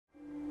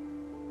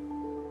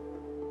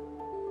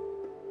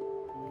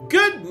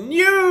Good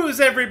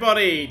news,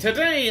 everybody!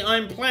 Today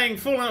I'm playing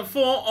Fallout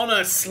 4 on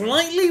a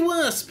slightly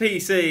worse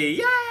PC.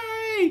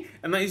 Yay!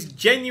 And that is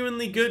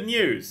genuinely good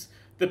news.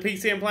 The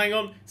PC I'm playing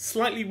on,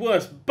 slightly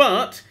worse,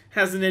 but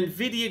has an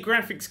NVIDIA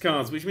graphics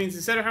card, which means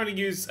instead of having to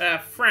use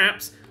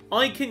fraps,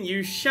 I can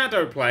use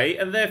shadow play,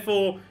 and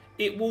therefore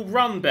it will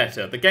run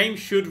better. The game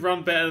should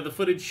run better, the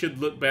footage should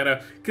look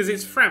better, because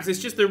it's fraps. It's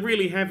just a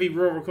really heavy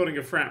raw recording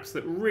of fraps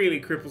that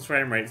really cripples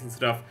frame rates and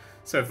stuff.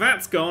 So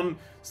that's gone,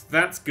 so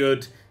that's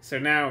good. So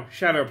now,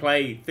 shadow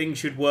play, things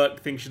should work,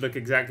 things should look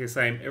exactly the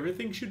same,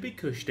 everything should be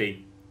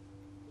cushy.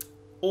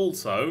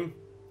 Also,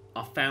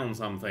 I found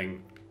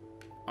something.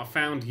 I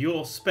found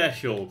your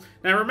special.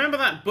 Now remember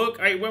that book,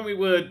 when we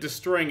were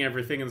destroying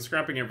everything and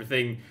scrapping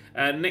everything,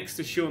 next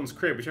to Sean's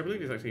crib, which I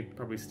believe is actually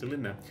probably still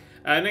in there,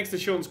 next to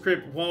Sean's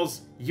crib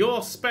was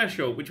your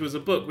special, which was a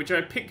book which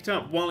I picked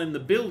up while in the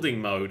building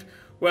mode.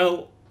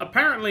 Well,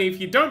 apparently if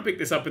you don't pick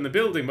this up in the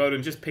building mode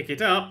and just pick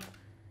it up,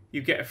 you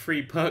get a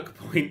free perk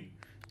point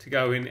to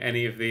go in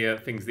any of the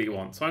things that you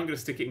want. So I'm going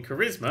to stick it in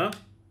Charisma,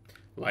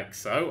 like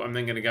so. I'm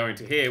then going to go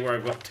into here where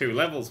I've got 2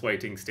 levels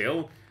waiting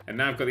still. And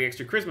now I've got the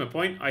extra Charisma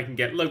point, I can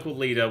get Local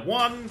Leader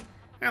 1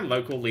 and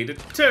Local Leader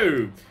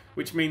 2.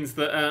 Which means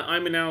that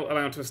I'm now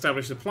allowed to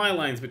establish supply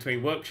lines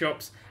between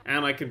workshops,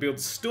 and I can build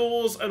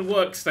stores and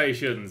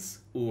workstations.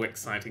 Ooh,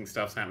 exciting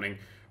stuff's happening.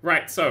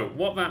 Right, so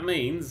what that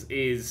means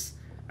is,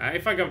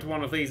 if I go up to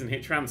one of these and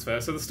hit transfer,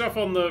 so the stuff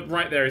on the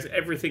right there is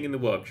everything in the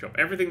workshop.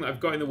 Everything that I've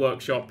got in the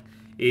workshop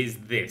is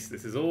this.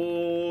 This is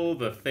all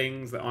the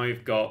things that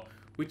I've got,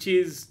 which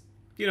is,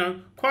 you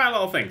know, quite a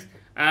lot of things.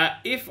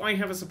 If I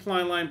have a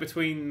supply line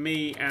between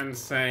me and,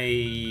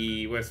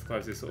 say, where's the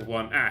closest sort of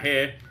one?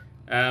 Here.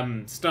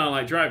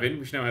 Starlight Drive-In,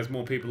 which now has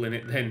more people in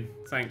it than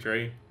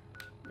Sanctuary,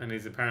 and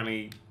is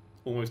apparently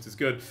almost as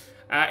good.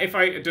 If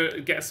I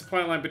get a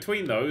supply line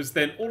between those,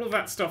 then all of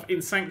that stuff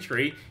in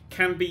Sanctuary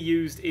can be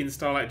used in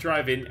Starlight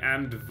Drive-In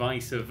and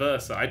vice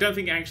versa. I don't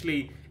think it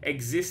actually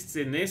exists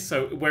in this,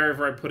 so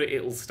wherever I put it,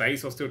 it'll stay,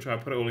 so I'll still try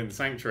to put it all in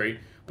Sanctuary,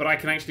 but I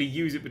can actually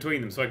use it between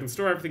them, so I can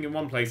store everything in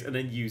one place and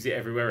then use it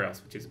everywhere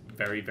else, which is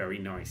very, very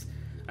nice.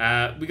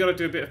 We got to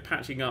do a bit of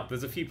patching up.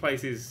 There's a few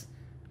places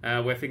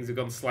where things have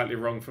gone slightly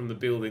wrong from the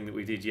building that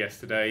we did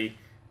yesterday.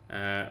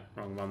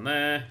 Wrong one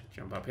there.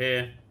 Jump up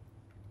here.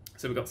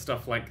 So we've got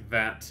stuff like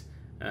that,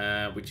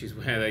 which is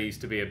where there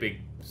used to be a big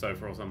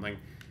sofa or something.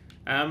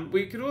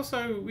 We could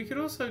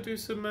also do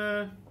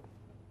some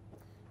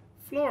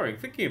flooring.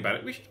 Thinking about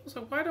it, we should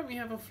also. Why don't we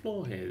have a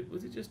floor here?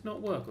 Was it just not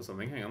work or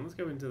something? Hang on. Let's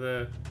go into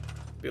the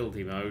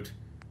buildy mode.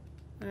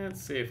 Let's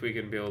see if we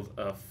can build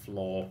a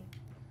floor.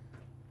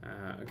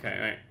 Okay,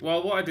 right.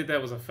 Well, what I did there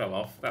was I fell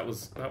off. That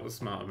was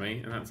smart of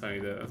me, and that's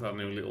our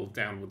new little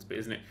downwards bit,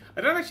 isn't it?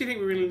 I don't actually think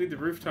we really need the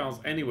roof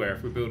tiles anywhere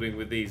if we're building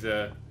with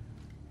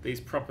these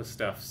proper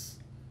stuffs,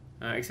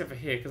 except for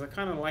here, because I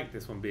kind of like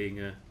this one being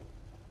a.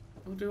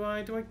 Oh, do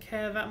I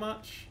care that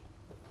much?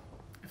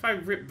 If I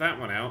rip that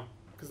one out,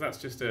 because that's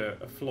just a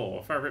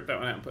floor. If I rip that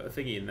one out and put a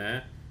thingy in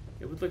there,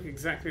 it would look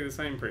exactly the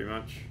same, pretty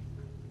much.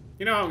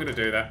 You know, I'm gonna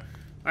do that.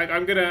 I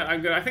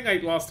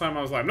think last time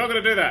I was like, I'm not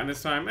going to do that, and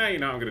this time, you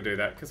know, I'm going to do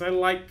that, because I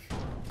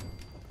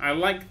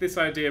like this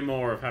idea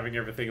more of having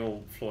everything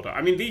all floored up.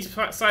 I mean, these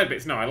side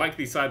bits, no, I like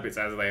these side bits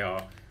as they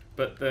are,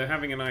 but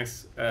having a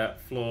nice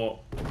floor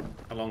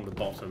along the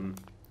bottom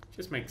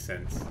just makes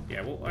sense.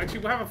 Yeah, well, actually,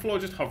 we'll have a floor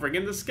just hovering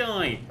in the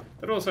sky.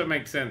 That also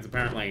makes sense,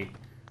 apparently.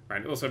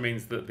 Right, it also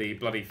means that the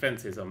bloody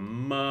fences are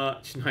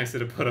much nicer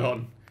to put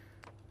on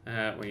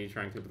when you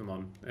try and clip them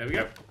on. There we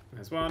go.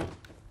 There's 1,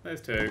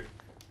 there's 2,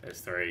 there's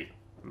 3.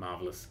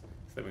 Marvellous.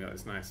 So then we got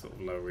this nice sort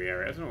of lowery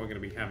area. I don't know what we're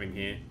going to be having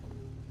here.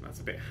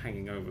 That's a bit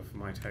hanging over for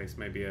my taste.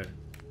 Maybe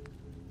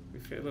we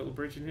fit a little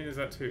bridge in here. Is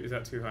that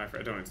too high for it?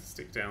 I don't want it to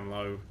stick down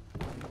low.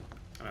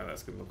 I know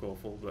that's going to look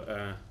awful,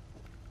 but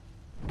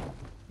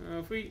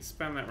if we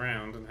span that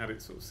round and had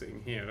it sort of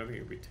sitting here, I don't think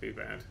it would be too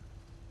bad.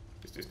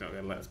 It's just not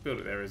going to let us build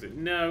it there, is it?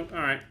 No. All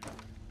right.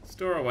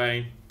 Store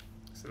away.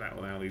 So that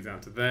will now lead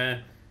down to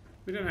there.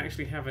 We don't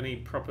actually have any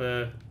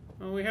proper.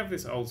 Oh, we have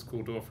this old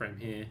school door frame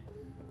here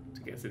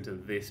to get us into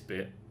this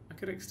bit. I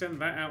could extend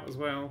that out as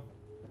well.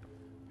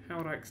 How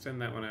would I extend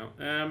that one out?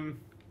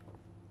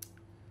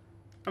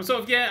 I'm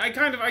sort of, yeah,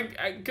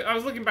 I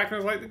was looking back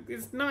and I was like,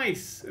 it's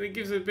nice, and it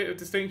gives it a bit of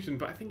distinction,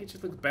 but I think it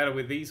just looks better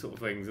with these sort of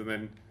things, and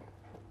then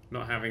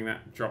not having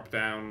that drop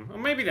down. Or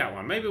maybe that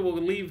one. Maybe we'll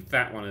leave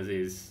that one as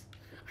is.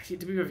 Actually,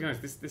 to be perfectly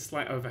honest, this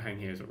slight overhang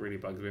here is what really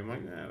bugs me. I'm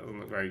like, that doesn't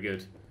look very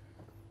good.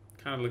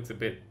 Kind of looks a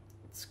bit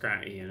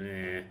scratty,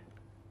 and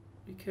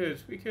we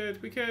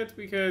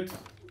could.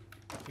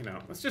 You know,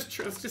 let's just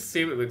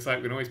see what it looks like.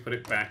 We can always put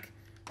it back.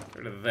 Get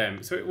rid of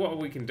them. So what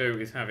we can do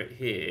is have it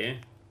here.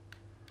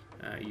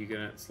 You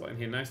gonna slot in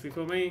here nicely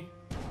for me?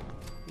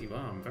 You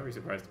are. I'm very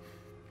surprised.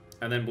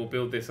 And then we'll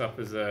build this up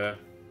as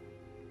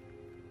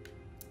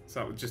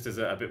just as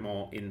a bit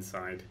more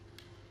inside.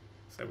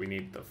 So we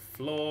need the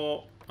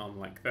floor on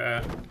like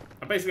that.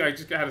 I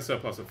just had a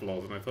surplus of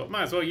floors, and I thought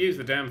might as well use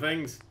the damn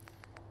things.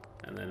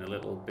 And then a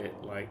little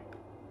bit like.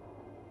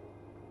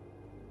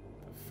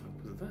 The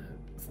fuck was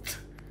that?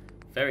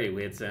 Very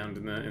weird sound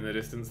in the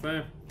distance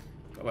there.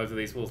 Got loads of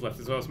these walls left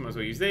as well, so might as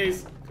well use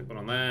these. Clip one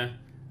on there.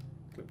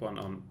 Clip one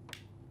on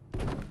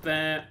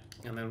there.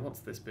 And then what's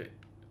this bit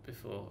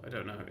before? I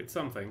don't know. It's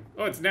something.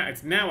 Oh,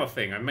 it's now a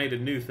thing. I made a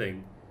new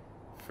thing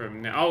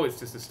from now. Oh, it's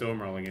just a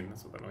storm rolling in.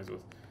 That's what that noise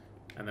was.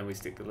 And then we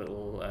stick the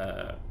little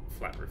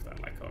flat roof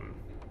that like on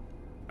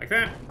like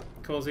that,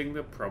 causing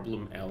the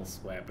problem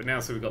elsewhere. But now,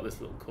 so we've got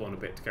this little corner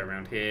bit to go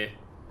around here.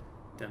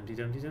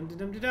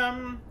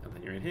 Dum-de-dum-de-dum-de-dum-de-dum. And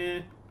then you're in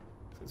here.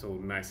 So it's all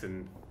nice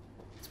and...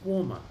 It's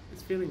warmer.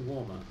 It's feeling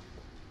warmer.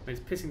 I mean, it's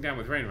pissing down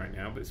with rain right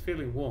now, but it's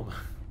feeling warmer.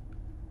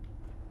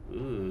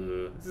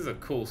 Ooh, this is a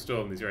cool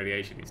storm, these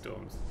radiation-y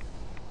storms.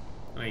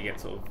 I know you get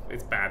sort of...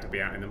 It's bad to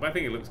be out in them, but I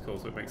think it looks cool,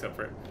 so it makes up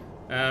for it.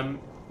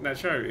 That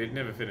show, it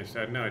never finished.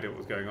 I had no idea what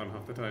was going on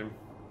half the time.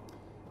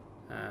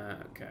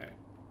 Okay.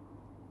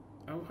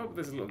 I hope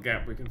there's a little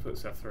gap we can put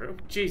stuff through.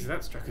 Oh, jeez,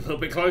 that struck a little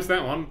bit close,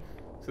 that one.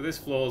 So this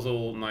floor's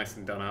all nice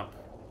and done up.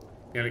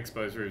 The only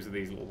exposed roofs are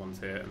these little ones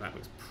here, and that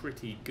looks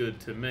pretty good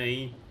to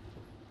me.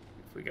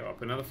 If we go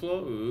up another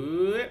floor,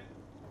 ooh,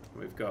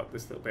 we've got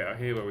this little bit out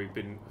here where we've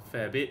been a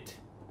fair bit,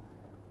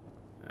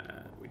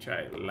 which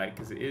I like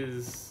as it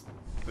is.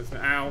 There's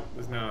none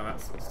of that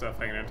sort of stuff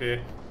hanging around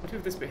here. What do we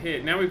have this bit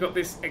here? Now we've got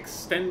this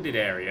extended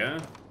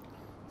area,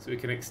 so we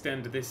can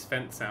extend this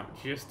fence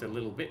out just a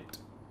little bit.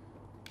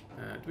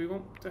 Do we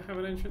want to have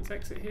an entrance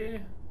exit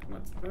here?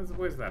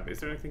 Where's that bit? Is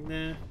there anything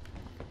there?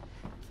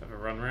 Let's have a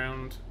run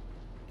round.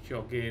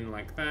 Jog in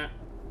like that.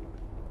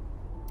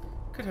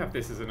 Could have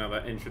this as another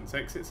entrance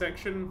exit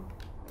section.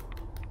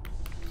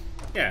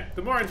 Yeah,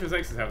 the more entrance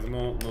exits we have, the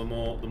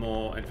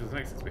more entrance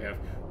exits we have.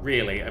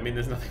 Really, I mean,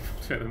 there's nothing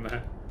more to it than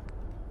that.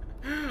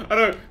 I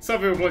know some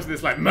people are watching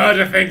this like,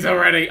 murder things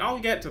already. I'll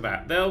get to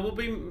that. There will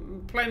be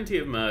plenty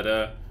of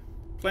murder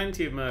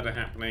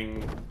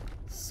happening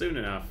soon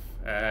enough.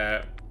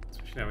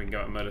 Especially now we can go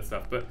out and murder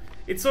stuff. But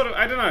it's sort of,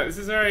 I don't know. This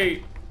is a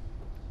very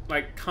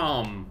like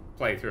calm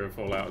playthrough of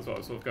Fallout is what I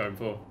was sort of going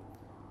for.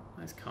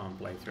 Nice calm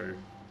playthrough.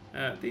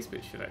 These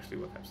bits should actually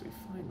work absolutely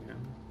fine now.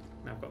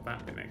 Now I've got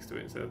that bit next to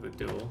it instead of the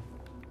door.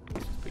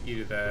 Let's just put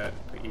you there,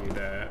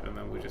 and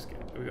then we'll just get...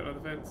 Have we got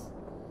another fence?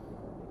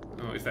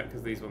 Oh, is that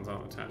because these ones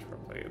aren't attached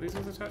properly? Are these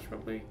ones attached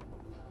properly?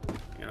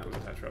 Yeah, that one's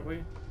attached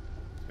properly.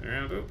 Spin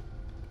around. Oh,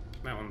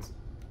 that one's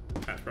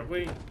attached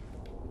properly.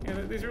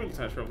 Yeah, these are all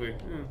attached properly.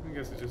 I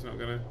guess it's just not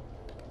gonna...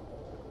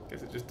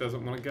 Guess it just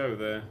doesn't want to go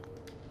there.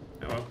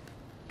 Oh well.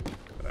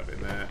 Put that bit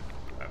in there.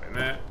 Put that bit in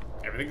there.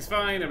 Everything's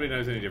fine. Nobody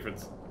knows any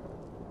difference.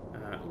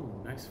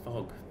 Ooh, nice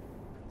fog.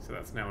 So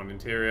that's now an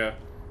interior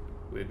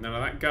with none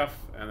of that guff.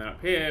 And then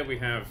up here we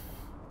have...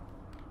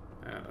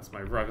 that's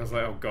my rug. I was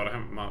like, oh god, I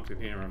haven't marked it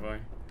here, have I?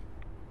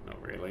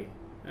 Not really.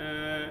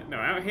 No,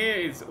 out here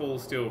is all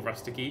still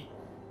rusticy.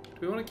 Do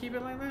we want to keep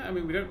it like that? I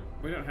mean, we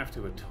don't have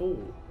to at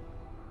all.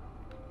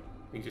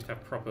 We can just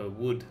have proper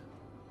wood.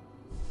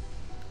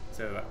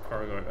 Instead of that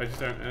corridor. I just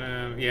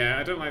don't... yeah,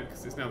 I don't like...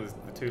 Because it's now there's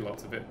the two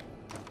lots of it.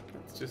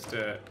 Let's just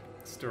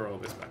store all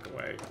this back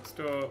away.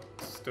 Store.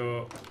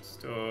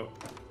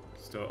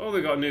 Oh,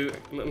 they got a new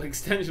little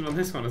extension on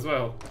this one as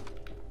well.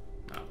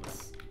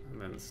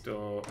 And then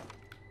store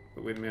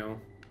the windmill.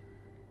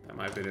 That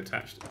might have been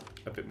attached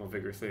a bit more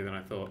vigorously than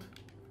I thought.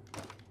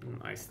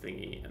 Nice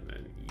thingy. And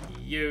then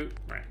you.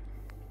 Right.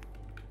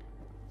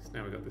 So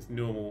now we've got this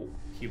normal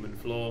human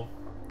floor.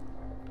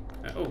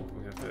 Oh,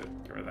 we have to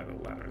get rid of that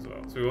little ladder as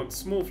well. So we want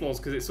small floors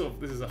because it's sort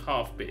of, this is a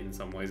half bit in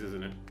some ways,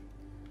 isn't it?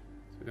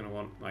 So we're going to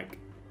want like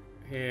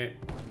here,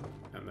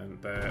 and then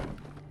there,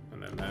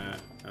 and then there,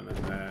 and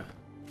then there.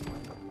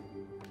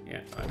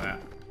 Yeah, like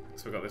that.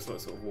 So we've got this little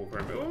sort of walk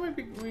around bit. Well,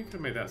 maybe we could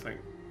have made that something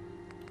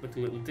look a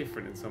little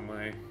different in some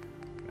way.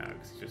 No,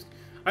 it's just...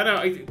 I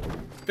know,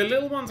 the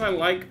little ones I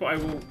like, but I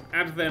will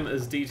add them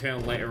as detail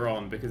later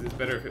on because it's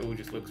better if it all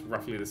just looks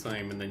roughly the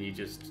same and then you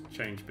just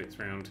change bits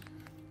around.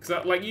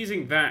 Because like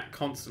using that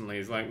constantly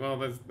is like, well,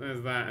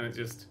 there's that, and it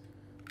just...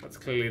 That's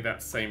clearly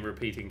that same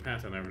repeating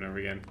pattern over and over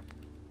again.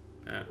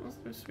 What's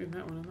supposed to be in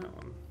that one and that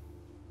one?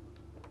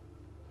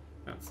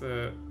 That's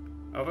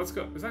oh, that's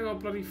got... Has that got a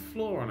bloody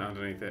floor on it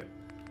underneath it?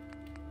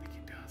 I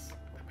think it does.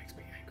 That makes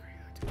me angry.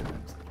 I do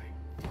that something.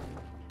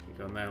 You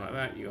go on there like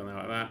that, you go on there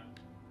like that.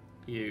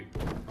 You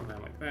on there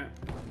like that.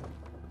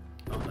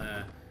 On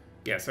there.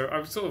 Yeah, so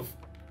I've sort of...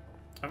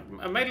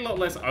 I made a lot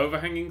less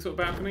overhanging sort of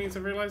balconies,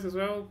 I've realised as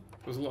well.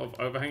 There was a lot of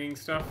overhanging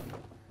stuff.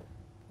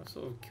 I've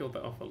sort of killed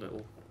that off a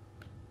little.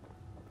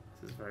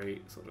 This is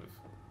very sort of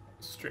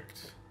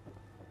strict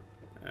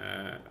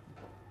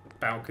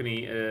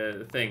balcony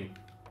thing.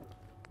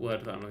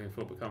 Word that I'm looking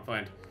for but can't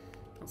find.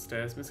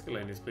 Downstairs,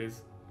 miscellaneous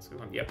please. So we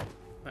want, yep,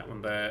 that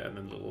one there, and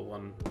then the little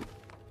one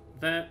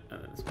there,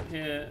 and then this one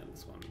here, and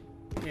this one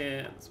here,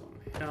 and this one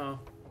here.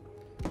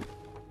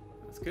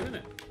 That's good, isn't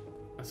it?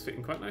 That's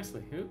fitting quite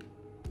nicely. Ooh.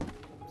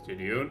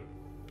 Studio.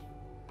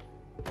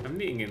 I'm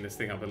kneading this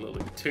thing up a little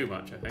bit too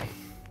much, I think.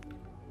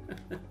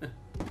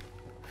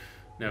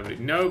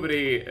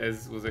 Nobody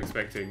was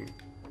expecting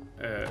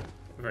a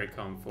very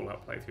calm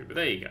Fallout playthrough, but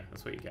there you go.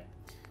 That's what you get.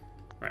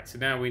 Right, so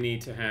now we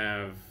need to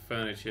have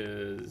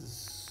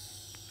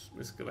furnitures,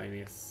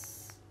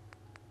 miscellaneous.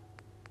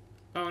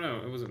 Oh no,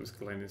 it wasn't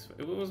miscellaneous.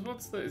 It was,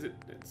 what's the,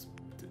 it's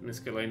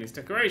miscellaneous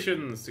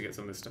decorations to get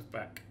some of this stuff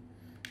back.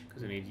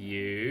 Because we need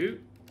you.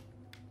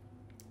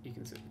 You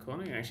can sit in the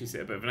corner. You can actually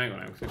sit a bit of an angle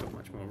now because we've got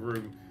much more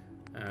room.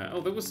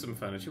 Oh, there was some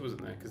furniture,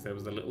 wasn't there? Because there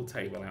was a little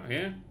table out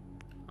here.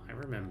 I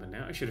remember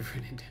now. I should have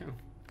written it down.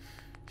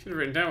 Should have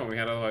written down what we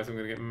had, otherwise I'm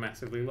going to get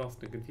massively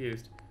lost and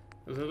confused.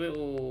 There was a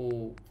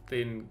little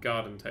thin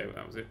garden table,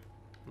 that was it.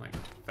 Like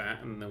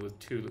that, and there were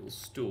 2 little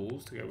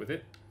stools to go with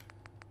it.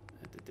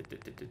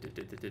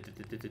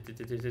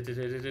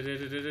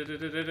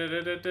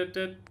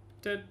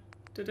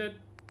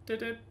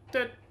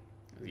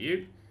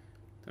 You.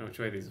 Don't know which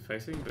way these are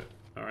facing, but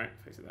alright,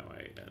 face it that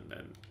way, and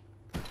then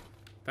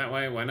that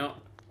way, why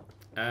not?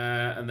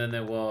 And then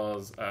there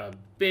was a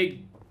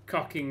big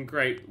cocking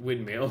great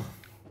windmill.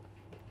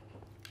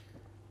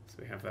 So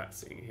we have that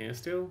sitting here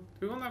still. Do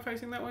we want that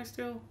facing that way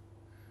still?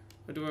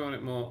 Or do we want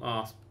it more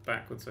arse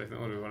backwards facing,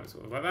 or do we want it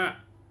sort of like that?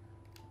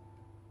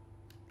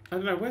 I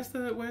don't know, where's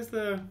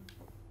the...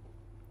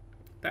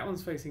 That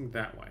one's facing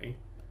that way.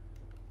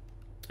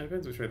 It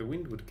depends which way the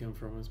wind would come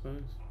from, I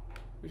suppose.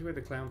 Which way are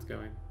the clouds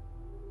going?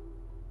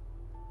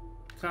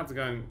 Clouds are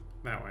going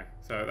that way.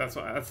 So that's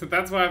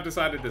why I've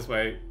decided this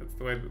way. That's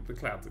the way that the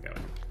clouds are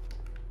going.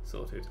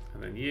 Sorted.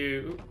 And then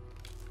you.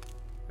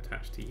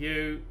 Attached to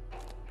you.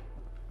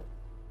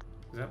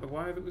 Is that the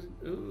wire that was...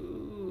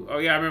 Ooh. Oh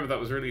yeah, I remember that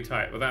was really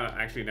tight. Well, that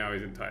actually now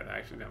isn't tight. That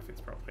actually now fits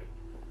properly.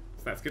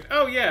 So that's good.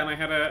 Oh yeah, and I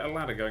had a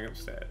ladder going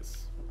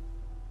upstairs.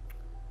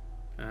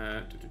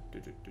 Now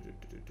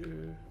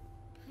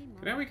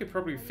we could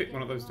probably fit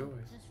one of those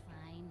doors.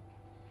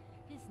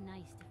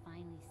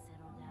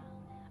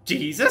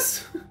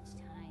 Jesus!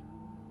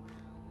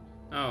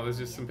 Oh, there's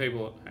just some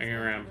people hanging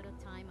around.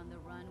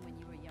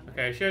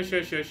 Okay, shush.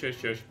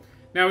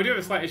 Now, we do have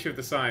a slight issue with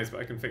the size,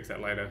 but I can fix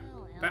that later.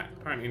 That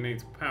apparently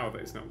needs power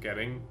that it's not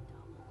getting.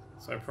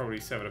 So I probably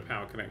severed a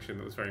power connection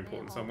that was very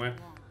important somewhere.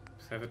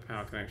 Severed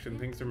power connection.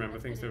 Things to remember,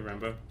 things to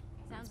remember.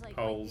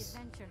 Poles.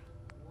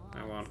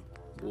 I want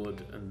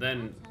wood, and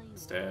then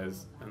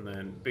stairs, and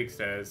then big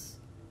stairs.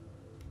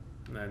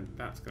 And then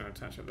that's going to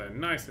attach up there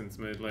nice and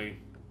smoothly.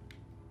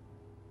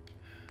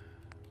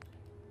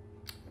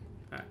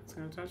 That's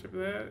going to attach up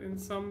there in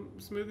some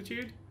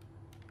smoothitude.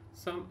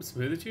 Some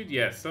smoothitude?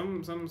 Yes,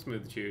 some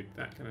smoothitude.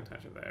 That can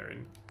attach up there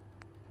in...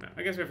 No,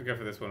 I guess we have to go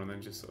for this one and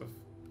then just sort of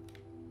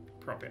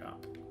prop it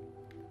up.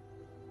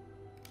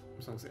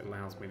 As long as it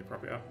allows me to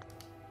prop it up.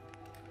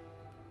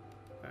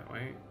 That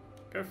way.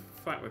 Go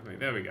flat with me.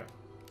 There we go.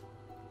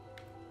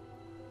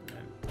 And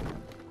then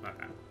like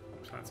that.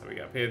 So that's how we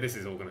get up here. This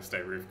is all going to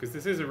stay roof because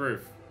this is a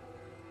roof.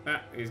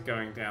 That is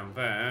going down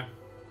there.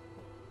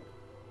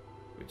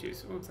 Which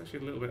is, oh, it's actually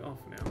a little bit off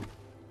now.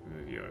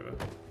 Move you over.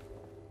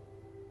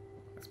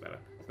 That's better.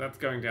 So that's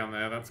going down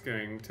there, that's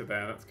going to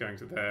there, that's going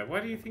to there.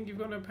 Why do you think you've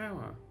got no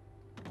power?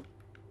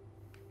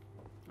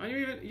 Are you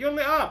even, you're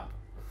lit up!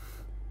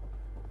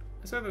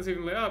 I said that's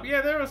even lit up.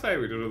 Yeah, there I say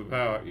we don't have the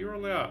power. You're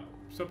all lit up.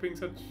 Stop being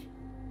such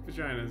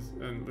vaginas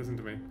and listen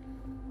to me.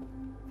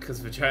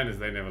 Because vaginas,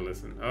 they never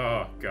listen.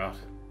 Oh, God.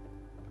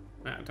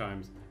 At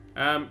times.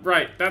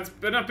 Right, that's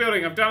enough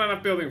building. I've done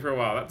enough building for a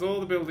while. That's all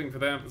the building for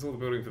them, that's all the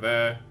building for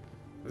there.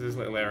 There's this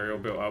little area all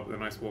built up with a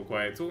nice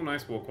walkway. It's all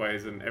nice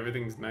walkways and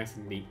everything's nice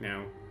and neat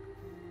now.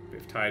 Bit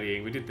of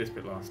tidying. We did this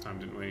bit last time,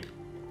 didn't we?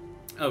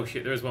 Oh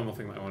shit, there is one more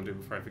thing that I want to do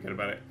before I forget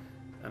about it.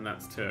 And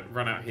that's to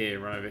run out here,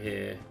 run over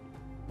here.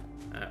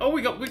 Oh,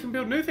 we can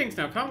build new things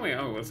now, can't we?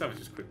 Oh, let's have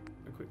just a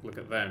quick look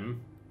at them.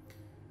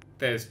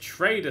 There's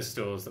trader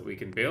stores that we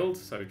can build.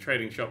 So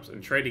trading shops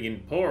and trading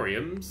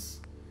emporiums.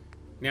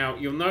 Now,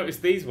 you'll notice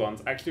these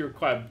ones actually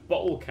require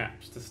bottle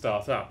caps to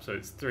start up. So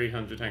it's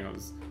 300, hang on,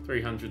 it's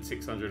 300,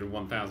 600, and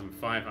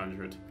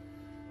 1,500.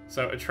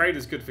 So a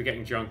trader's good for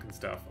getting junk and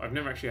stuff. I've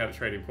never actually had a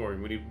trade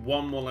emporium. We need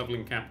one more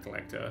leveling cap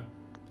collector,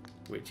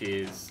 which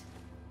is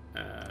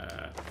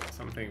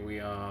something we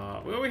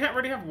are... Well, we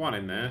already have one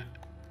in there.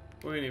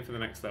 What do we need for the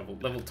next level?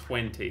 Level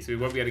 20. So we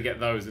won't be able to get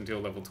those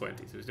until level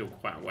 20. So we're still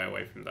quite a way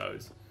away from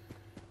those.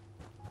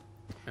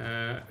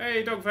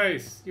 Hey,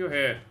 Dogface, you're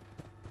here.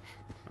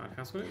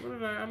 What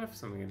did I left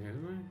something in here,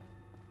 didn't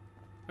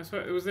I? I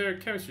swear, was there a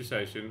chemistry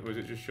station, or was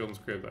it just Sean's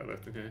crib that I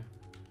left in here?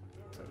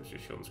 So it was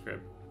just Sean's crib.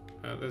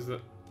 There's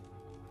the...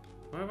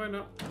 Why have I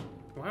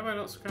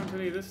not scrapped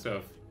any of this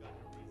stuff?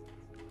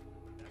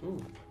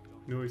 Ooh,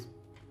 noise.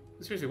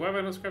 Seriously, why have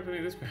I not scrapped any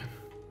of this crap?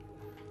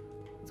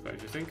 That's quite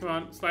interesting. Come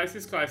on, slice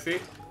it, slice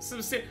it.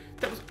 Some steel.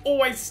 There was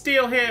always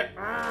steel here!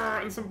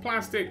 And some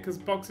plastic, because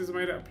boxes are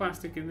made out of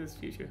plastic in this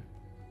future.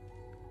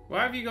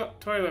 Why have you got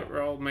toilet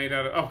roll made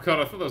out of... Oh god,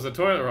 I thought that was a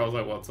toilet roll. I was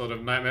like, what sort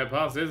of nightmare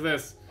pass is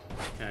this?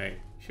 Okay,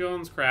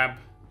 Sean's crab.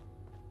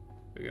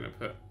 We're going to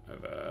put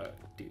over...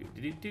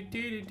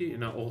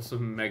 An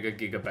awesome mega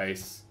giga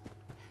base.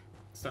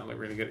 It's starting to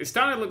look really good. It's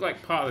starting to look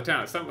like part of the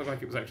town. It's starting to look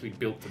like it was actually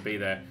built to be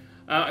there.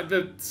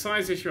 The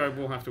size issue I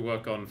will have to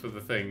work on for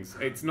the things.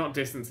 It's not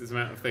distance, it's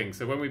amount of things.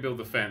 So when we build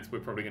the fence, we're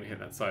probably going to hit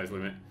that size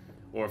limit.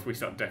 Or if we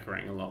start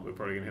decorating a lot, we're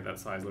probably going to hit that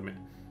size limit.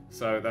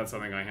 So that's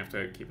something I have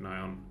to keep an eye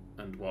on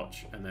and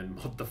watch, and then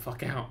mod the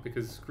fuck out,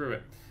 because screw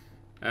it.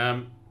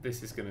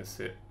 This is going to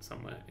sit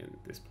somewhere in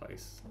this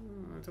place. I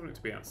don't want it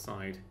to be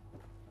outside.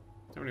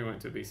 I don't really want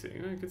it to be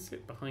sitting... Oh, it could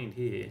sit behind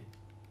here.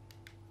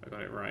 I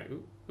got it right.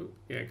 Ooh, ooh.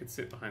 Yeah, it could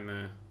sit behind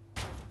there.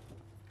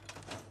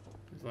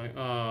 It's like,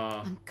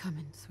 oh... I'm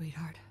coming,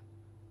 sweetheart.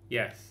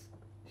 Yes.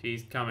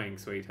 She's coming,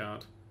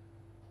 sweetheart.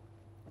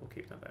 We'll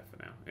keep that there for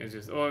now. It's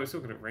just... Oh, it's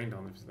still going to rain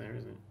on if it's there,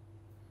 isn't it?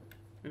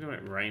 We don't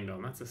want it rained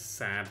on. That's a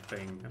sad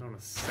thing. I don't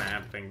want a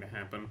sad thing to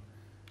happen.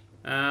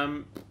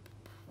 Does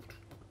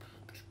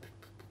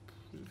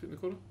it fit in the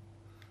corner?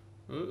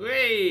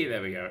 Hey,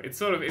 there we go. It's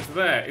sort of, it's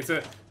there. This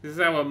is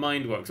how her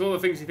mind works. All the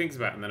things she thinks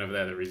about, and then over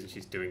there, the reason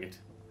she's doing it.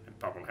 And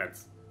bobble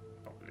heads.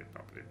 Bobbly,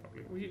 bobbly,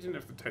 bobbly. Well, you didn't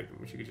have to take them.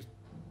 You could just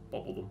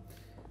bobble them.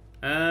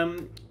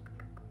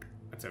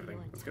 That's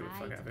everything. Let's get the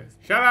fuck out of here.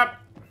 Shut up!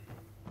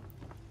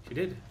 She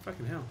did.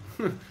 Fucking hell.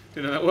 Didn't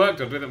know that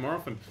worked. I'll do that more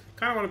often.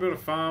 Kind of want to build a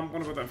farm.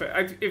 Want to build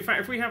that. In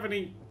fact, if we have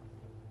any...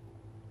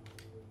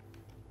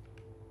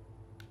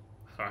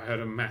 I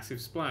heard a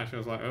massive splash. I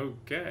was like,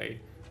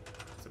 okay.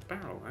 It's a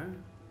barrel there.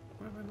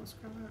 Why have I not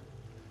scrapped that?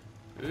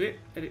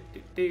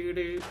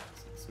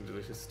 Some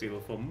delicious steel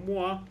for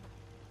moi.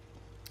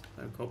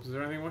 No corpses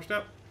or anything washed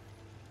up?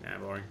 Nah,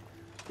 boring.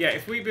 Yeah,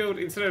 if we build,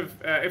 instead of,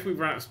 if we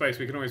run out of space,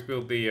 we can always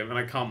build the, and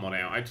I can't mod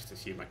it out. I just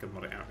assume I can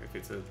mod it out if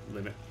it's a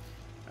limit.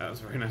 That was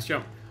a very nice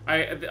jump.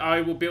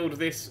 I will build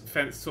this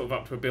fence sort of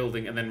up to a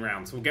building and then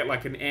round. So we'll get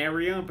like an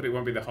area, but it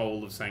won't be the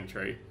whole of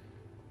Sanctuary.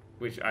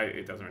 Which,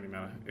 it doesn't really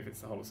matter if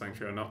it's the whole of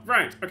Sanctuary or not.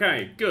 Right,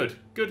 okay, good.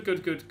 Good.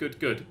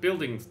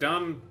 Building's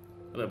done.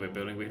 A little bit of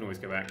building, we can always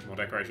go back. More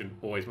decoration,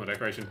 always more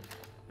decoration.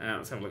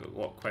 Let's have a look at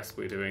what quest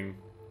we're doing.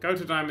 Go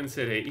to Diamond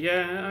City.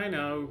 Yeah, I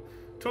know.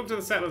 Talk to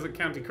the settlers at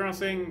County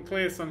Crossing.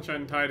 Clear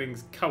Sunshine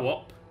Tidings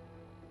Co-op.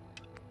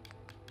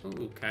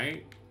 Ooh,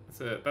 okay.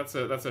 That's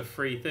a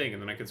free thing,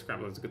 and then I can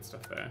scrap loads of good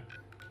stuff there.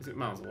 Is it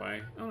miles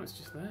away? Oh, it's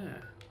just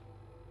there.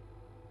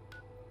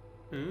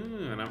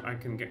 Ooh, and I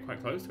can get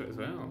quite close to it as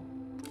well.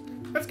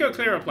 Let's go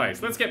clear a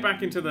place. Let's get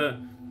back into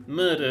the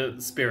murder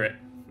spirit.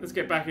 Let's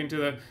get back into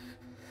the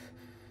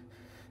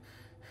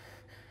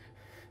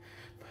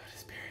murder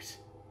spirit.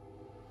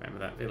 Remember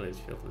that village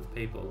filled with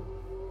people?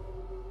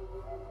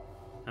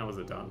 That was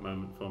a dark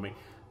moment for me.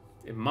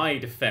 In my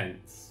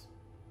defense,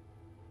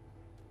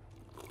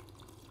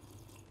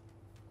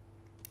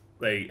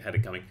 they had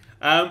it coming.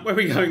 Where are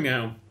we going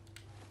now?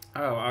 Oh,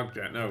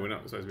 Arcjet. No, we're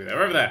not supposed to be there.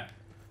 We're over there.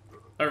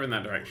 Over in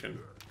that direction.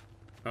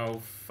 Oh,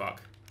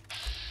 fuck.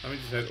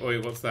 Somebody just said,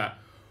 oi, what's that?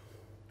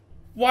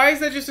 Why is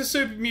there just a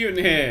super mutant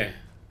here?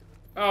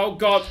 Oh,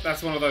 God,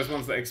 that's one of those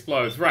ones that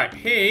explodes. Right,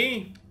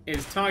 he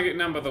is target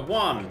number 1.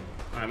 Well,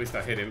 at least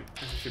I hit him.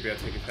 I should be able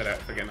to take his head out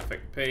if I get enough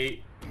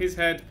XP. His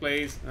head,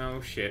 please.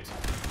 Oh, shit.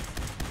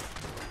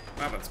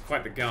 Wow, that's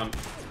quite the gun.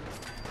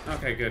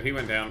 Okay, good. He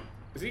went down.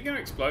 Is he going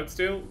to explode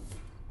still?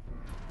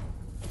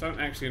 Don't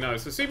actually know.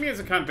 So super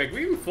mutants are kind of big. Have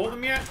we even fought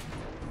them yet?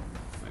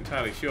 Not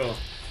entirely sure.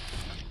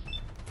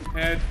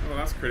 Head. Oh,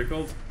 that's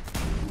critical.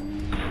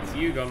 It's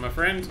you gone, my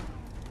friend.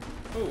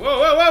 Oh, whoa,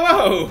 whoa, whoa,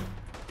 whoa!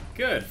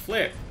 Good.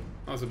 Flip.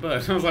 That was a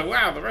bird. I was like,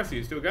 wow, the rest of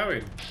you are still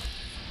going.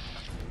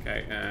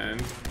 Okay,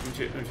 and... Oh,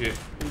 shit,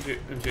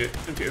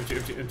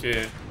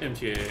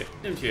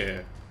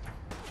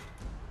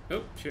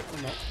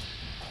 one more.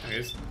 There he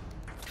is.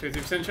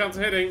 50% chance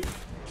of hitting.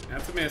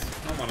 That's a miss.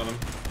 On one of them.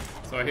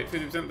 So I hit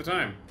 50% of the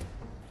time.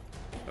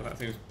 So that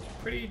seems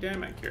pretty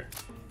damn accurate.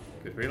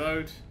 Good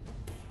reload.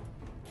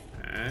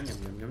 And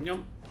yum yum yum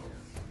yum.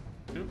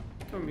 Nope.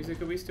 Come on,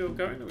 music, are we still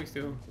going? Are we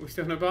still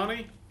no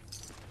Barney?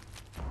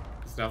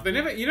 Stuff. They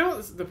never, you know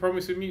what the problem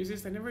with mutants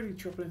is? They never really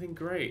drop anything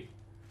great.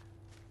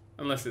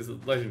 Unless it's a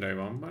legendary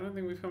one, but I don't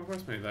think we've come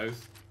across many of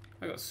those.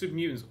 I got Super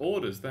Mutants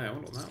orders there, I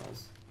wonder what that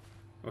was.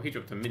 Well, he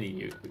dropped a mini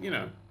mute, but you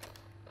know.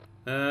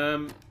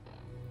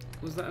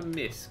 Was that a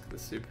misc, the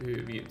Super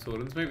Mutants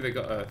orders? Maybe they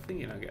got a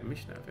thingy and I get a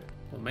mission out of it.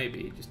 Or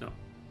maybe, just not.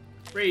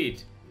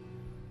 Read!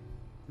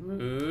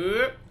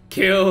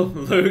 Kill,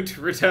 loot,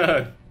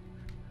 return.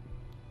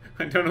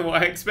 I don't know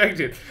what I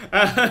expected.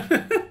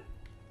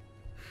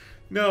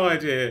 No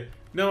idea.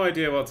 No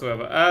idea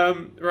whatsoever.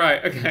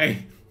 Right,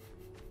 okay.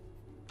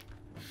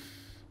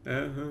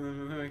 That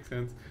makes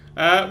sense.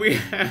 We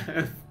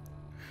have...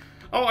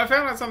 Oh, I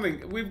found out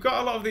something. We've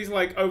got a lot of these,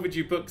 like,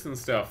 overdue books and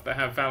stuff that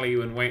have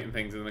value and weight and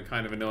things and are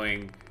kind of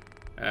annoying.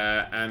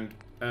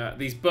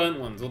 These burnt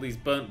ones, all these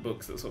burnt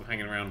books that are sort of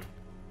hanging around.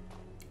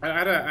 I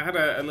had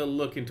a little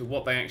look into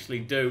what they actually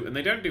do, and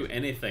they don't do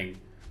anything.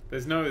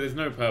 There's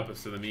no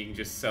purpose to them. You can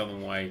just sell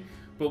them away.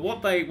 But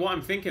what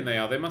I'm thinking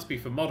they must be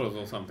for modders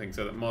or something,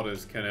 so that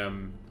modders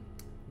can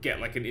get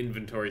like an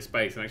inventory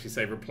space and actually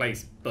say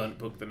replace burnt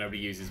book that nobody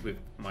uses with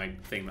my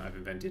thing that I've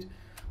invented.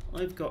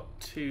 I've got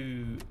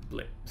 2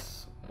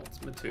 blips. What's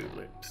my 2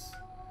 blips?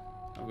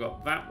 I've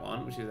got that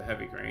one, which is a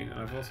heavy green, and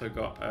I've also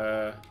got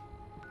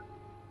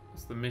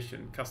what's the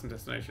mission? Custom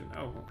destination.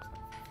 Oh, what was that?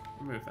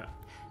 Remove that.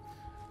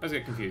 I was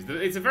getting confused.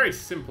 It's a very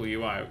simple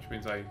UI, which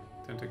means I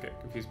tend to get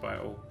confused by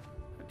it all.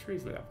 That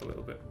tree's lit up a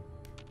little bit.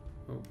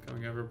 Oh,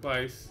 coming over a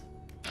place.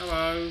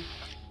 Hello.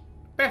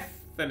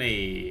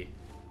 Bethany.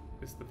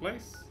 this the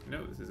place?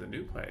 No, this is a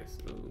new place.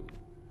 Ooh.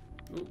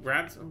 Ooh,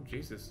 rads. Oh,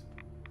 Jesus.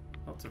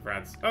 Lots of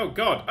rads. Oh,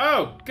 God.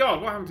 Oh,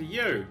 God. What happened to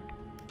you?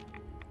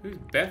 Who's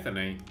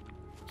Bethany?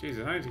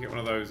 Jesus, I need to get one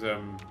of those,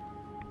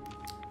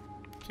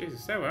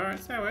 Jesus, stay away. Alright,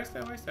 stay away, stay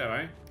away, stay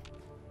away.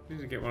 I need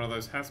to get one of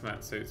those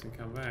hazmat suits and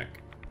come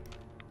back.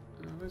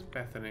 Oh, where's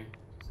Bethany?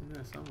 She's in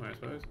there somewhere, I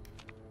suppose.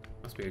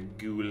 Must be a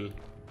ghoul.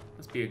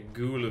 Must be a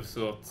ghoul of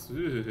sorts.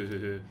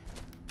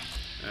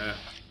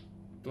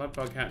 Blood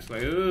bug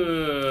hatchling.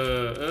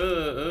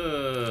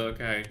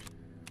 Okay.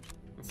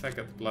 Let's take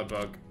out the blood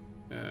bug.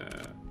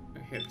 It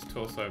hits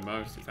torso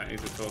most, if that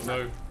is a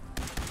torso.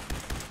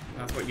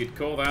 That's what you'd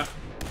call that.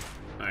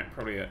 Alright,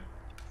 probably a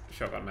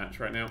shotgun match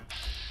right now.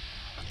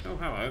 Oh,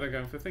 hello, they're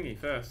going for thingy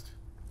first.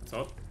 That's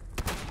odd.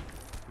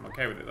 I'm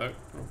okay with it though.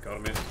 Oh god, I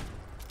missed.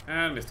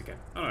 And missed again.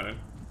 Oh no, no.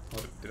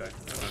 What did I? Oh,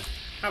 no.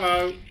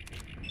 Hello!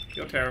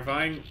 You're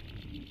terrifying.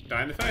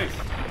 Die in the face.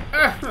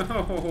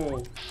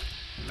 Oh!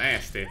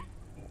 Nasty.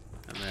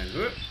 And then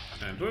whoop,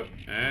 and whoop,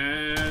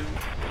 and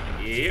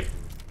yep.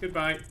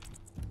 Goodbye.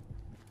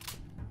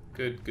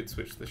 Good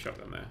switch to the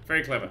shotgun there.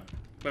 Very clever.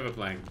 Clever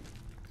playing.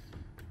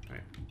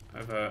 Right. I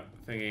have a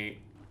thingy.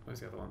 Where's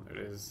the other one? There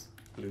it is.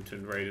 Loot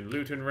and raid and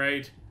loot and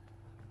raid.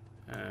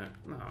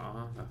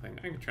 Aw, nothing.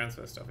 I can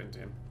transfer stuff into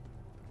him.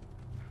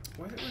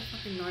 Why is it like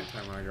fucking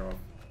nighttime when I go off?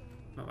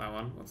 Not that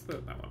one. What's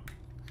that one?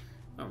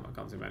 Oh, I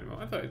can't zoom anymore.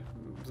 I thought it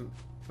wasn't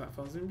that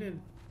far zoomed in.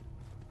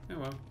 Oh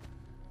well.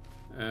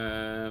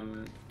 Yeah,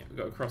 we've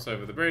got to cross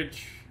over the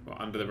bridge,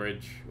 or under the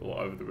bridge, or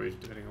over the bridge,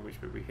 depending on which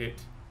bit we hit.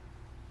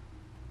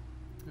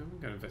 I'm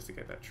going to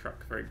investigate that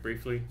truck very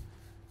briefly.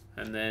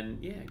 And then,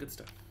 yeah, good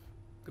stuff.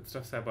 Good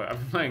stuff, sad boy. I've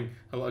been playing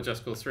a lot of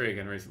Just Cause 3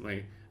 again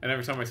recently, and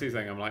every time I see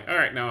something, I'm like,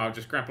 alright, now I'll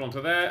just grapple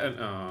onto there, and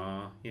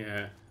ah,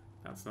 yeah,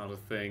 that's not a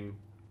thing.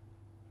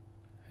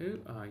 Who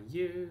are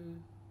you?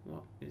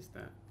 What is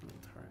that? Little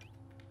turret.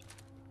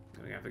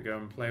 I'm gonna have to go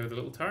and play with a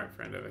little turret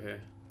friend over here.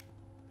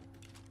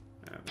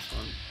 This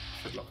one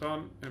should lock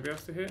on. Anybody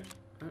else to hit?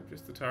 No,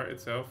 just the turret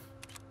itself.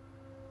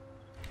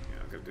 Yeah,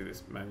 I'm gonna do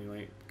this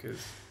manually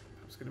because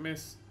I'm just gonna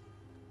miss.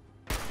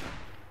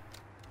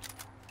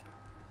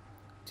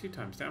 2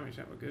 times damage,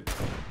 that were good.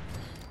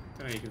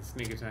 Don't know you can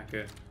sneak attack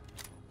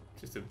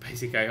just a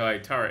basic AI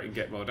turret and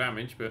get more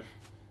damage, but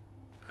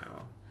oh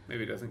well.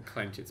 Maybe it doesn't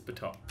clench its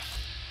baton.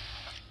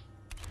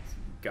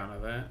 Gunner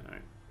there.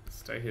 Alright,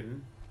 stay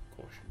hidden.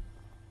 Caution.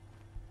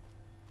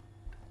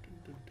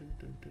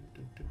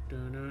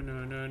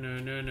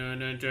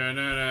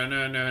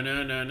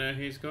 No,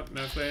 he's got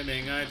no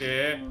flaming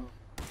idea.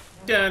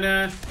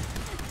 Dunna.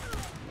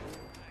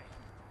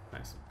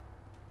 Nice.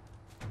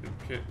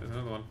 Shit, there's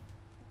another one.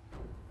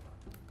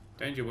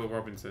 Danger, Will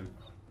Robinson.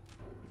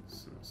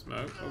 Some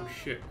smoke. Oh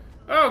shit.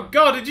 Oh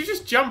god, did you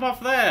just jump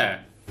off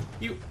there?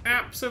 You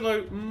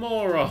absolute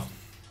moron.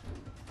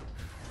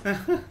 That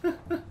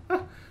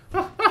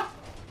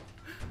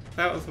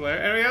was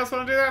hilarious. Anybody else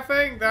want to do that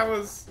thing? That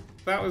was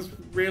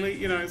really,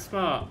 you know,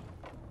 smart.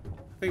 I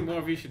think more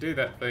of you should do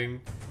that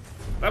thing.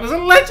 That was a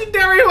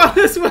legendary one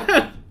as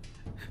well!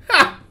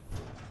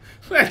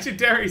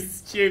 Legendary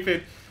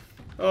stupid.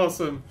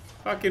 Awesome.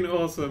 Fucking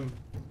awesome.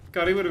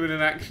 God, it would have been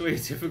an actually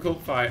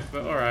difficult fight,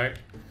 but alright.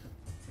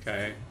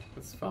 Okay,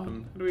 that's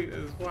fun. How do we,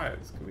 there's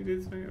wires. Can we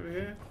do something over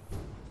here?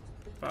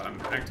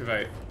 Button,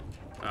 activate.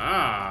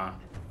 Ah!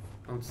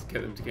 I'll just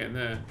get them to get in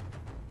there.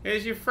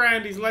 Here's your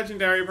friend, he's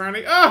legendary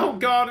apparently. Oh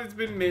god, it's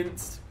been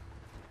minced.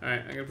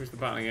 Alright, I'm gonna push the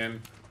button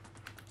again.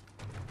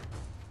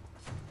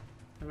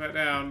 Come back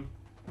down.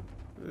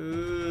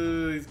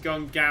 Ooh, he's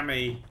gone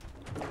gammy.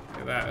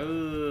 Look at that.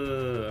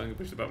 Ooh, I'm gonna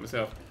push the button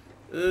myself.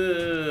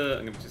 Ooh,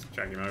 I'm gonna just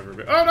drag him over a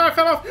bit. Oh no, I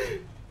fell off!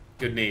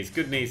 Good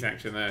knees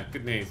action there.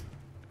 Good knees. Is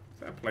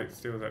that a plate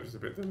still? Is that just a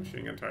bit of the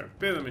machine gun turret?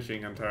 Bit of the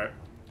machine gun turret.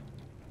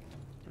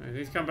 Right,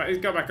 he's come back. He's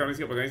got back on. He's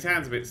got back on. His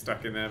hand's a bit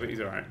stuck in there, but he's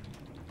alright.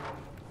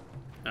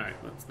 Alright,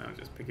 let's now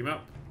just pick him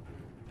up.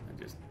 And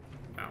just...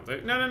 That'll do.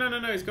 No.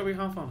 He's got to be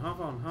half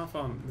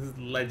on. This is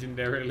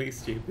legendarily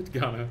stupid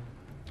gunner.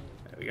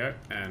 There we go.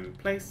 And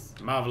place.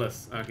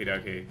 Marvellous. Okie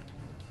dokie.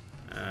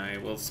 I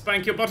will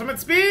spank your bottom at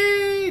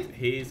speed!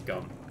 He's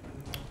gone.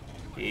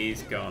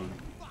 He's gone.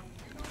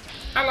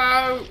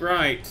 Hello!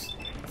 Right.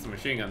 That's a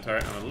machine gun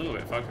turret. I'm a little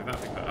bit fucked with that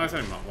thing, but oh, it's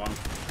only Mark 1.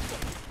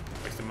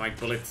 Wasting my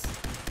bullets.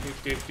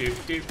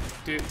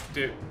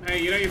 Doop.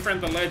 Hey, you know your friend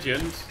the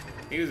legend?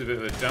 He was a bit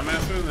of a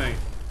dumbass, wasn't he?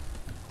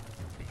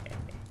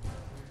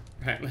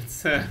 Right,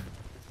 let's ooh,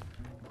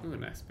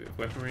 nice bit of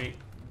weaponry.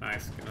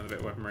 Nice, get another bit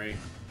of weaponry.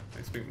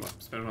 I spend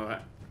all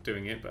that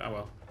doing it, but oh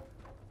well.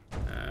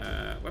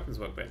 Weapons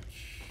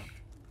workbench.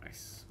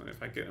 Nice. I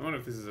wonder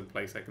if this is a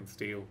place I can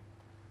steal.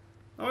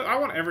 I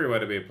want everywhere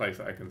to be a place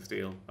that I can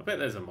steal. I bet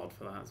there's a mod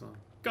for that as well.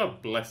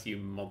 God bless you,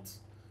 mods.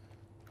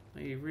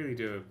 You really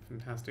do a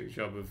fantastic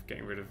job of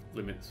getting rid of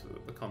limits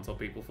that the console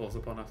people force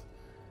upon us.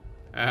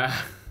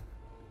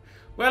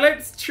 Well,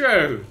 it's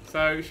true.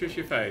 So, shush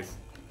your face.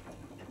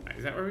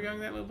 Is that where we're going?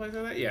 That little place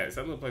over there? Yeah, it's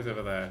that little place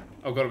over there.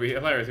 Oh, God, it'd be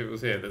hilarious if it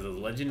was here. There's a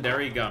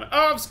legendary gunner.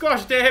 Oh, I've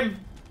squashed him!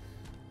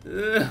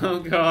 Oh,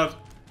 God.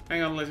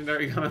 Hang on,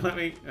 legendary gunner, let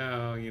me...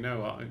 Oh, you know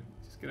what? I'm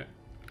just gonna...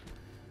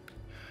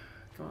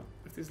 Come on,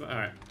 lift this...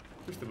 Alright,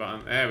 push the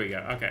button. There we go.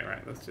 Okay,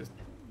 right, let's just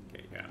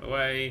get you out of the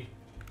way.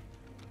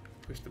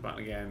 Push the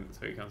button again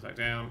so he comes back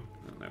down.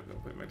 Oh, no, we've got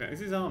to put him back down. Is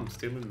his arm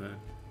still in there?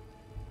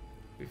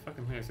 It'd be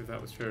fucking hilarious if that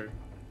was true.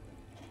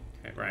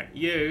 Okay, right.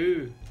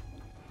 You,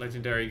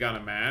 legendary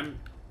gunner man.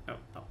 Up,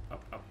 up,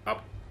 up, up,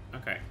 up.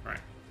 Okay, right.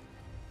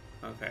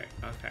 Okay,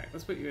 okay.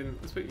 Let's put you in.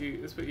 Let's put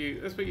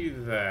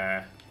you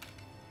there.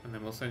 And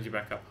then we'll send you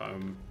back up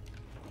home.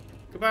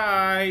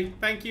 Goodbye.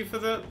 Thank you for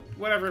the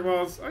whatever it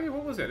was. Oh yeah,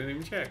 what was it? I didn't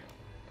even check.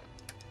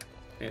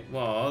 It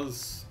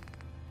was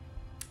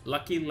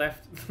lucky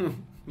left.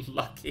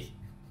 Lucky.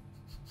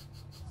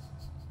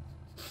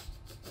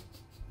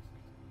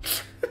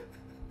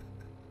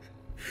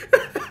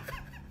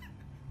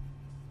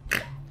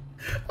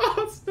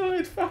 Oh, it's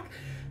not. Fuck.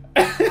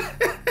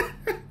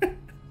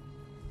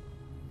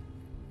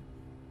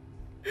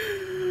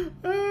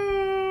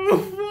 Oh,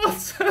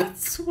 what's that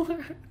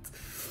sweat?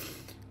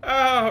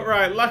 Oh,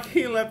 right.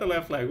 Lucky left the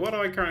left leg. What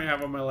do I currently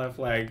have on my left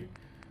leg?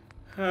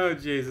 Oh,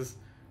 Jesus.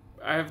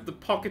 I have the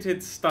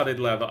pocketed studded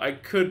leather. I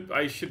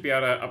should be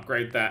able to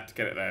upgrade that to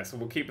get it there. So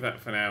we'll keep that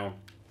for now.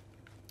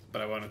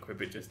 But I won't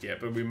equip it just yet.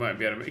 But we might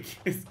be able to make it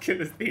as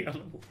good as the other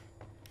one.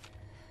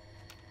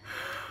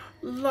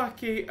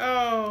 Lucky.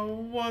 Oh,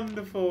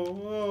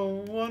 wonderful. Oh,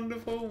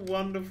 wonderful,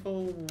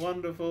 wonderful,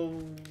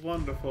 wonderful,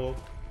 wonderful.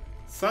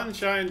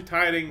 Sunshine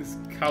Tidings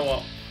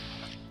Co-op.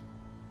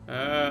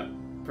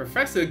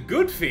 Professor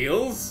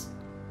Goodfeels?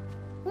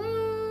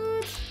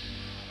 What?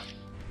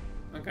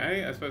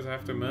 Okay, I suppose I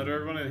have to murder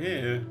everyone in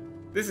here.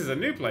 This is a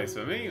new place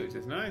for me, which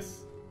is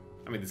nice.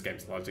 I mean, this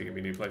game's largely gonna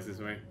be new places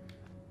for me.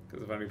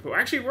 Because I've only put...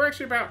 Actually, we're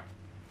actually about...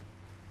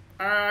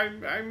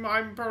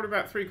 I'm probably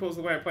about 3/4 of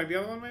the way. I played the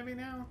other one maybe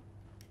now?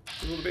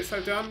 A little bit so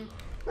done.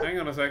 Hang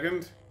on a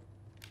second.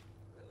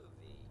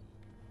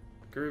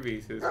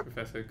 Groovy says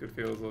Professor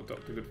Goodfeels or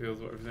Dr. Goodfeels,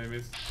 whatever his name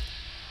is.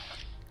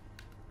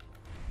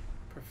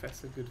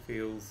 Professor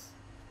Goodfeels.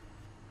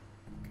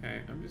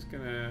 Okay, I'm just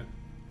gonna...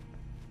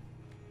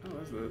 Oh,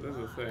 there's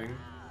a thing.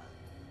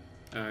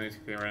 Oh, I need to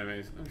clear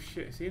enemies. Oh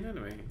shit, is he an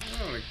enemy? I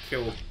don't want to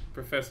kill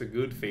Professor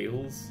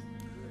Goodfeels.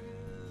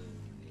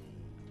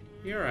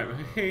 You're right,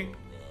 mate.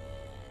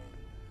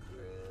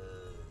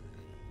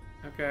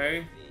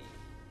 Okay.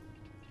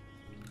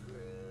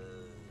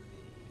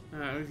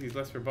 At least he's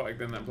less robotic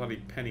than that bloody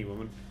penny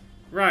woman.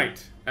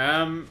 Right.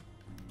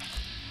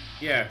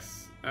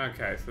 Yes.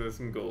 Okay, so there's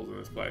some ghouls in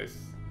this place.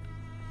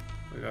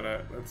 We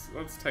gotta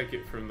let's take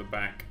it from the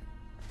back.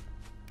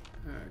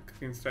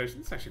 Cooking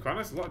station. It's actually quite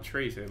nice. There's a lot of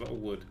trees here, a lot of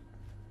wood.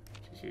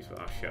 Which is useful.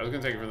 Oh shit, I was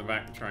gonna take it from the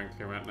back and try and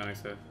clear them out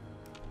nicer.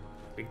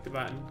 Click the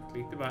button,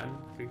 click the button,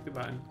 click the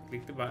button,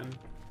 click the button.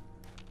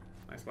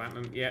 Nice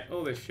lantern. Yeah,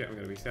 all this shit I'm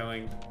gonna be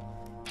selling.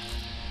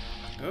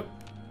 Oh.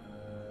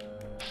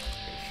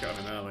 Shot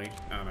him early.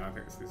 Oh no, I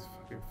think this is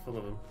fucking full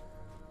of them.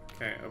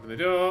 Okay, open the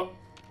door.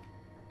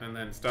 And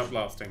then start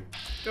blasting.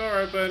 Door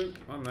open.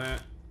 One there.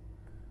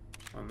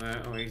 One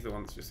there. Oh, he's the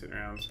one that's just sitting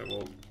around, so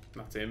we'll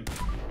nut him.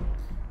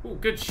 Oh,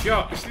 good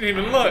shot. She didn't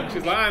even look.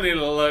 She's like, I need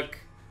a look.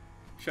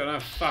 Shot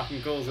enough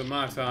fucking calls in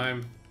my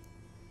time.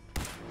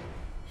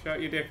 Shut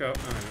your dick up.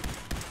 Oh, no.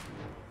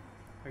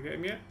 Did I get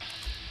him yet?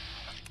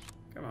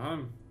 Come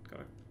on.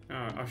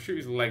 Oh, I'll shoot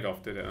his leg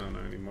off, did it? I don't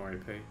know, any more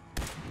AP.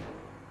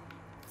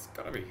 It's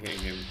gotta be hitting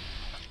him.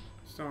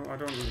 I don't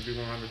want to do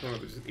one around the corner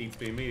that just eats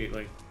me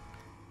immediately.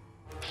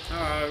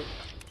 Hello.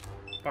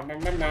 Bum bum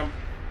bum bum.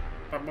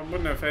 Bum bum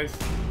bum, no face.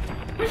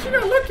 What's she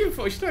not looking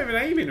for? She's not even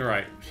aiming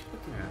right. What's she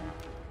looking at?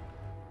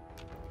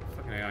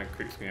 Fucking AI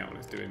creeps me out when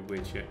it's doing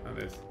weird shit like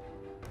this.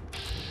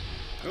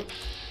 Oh.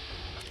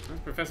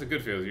 That's Professor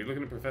Goodfeels. You're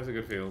looking at Professor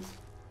Goodfeels.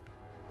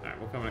 Alright,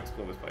 we'll come and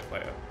explore this place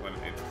later when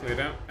it's cleared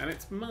out. And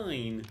it's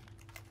mine.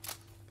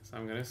 So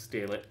I'm gonna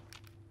steal it.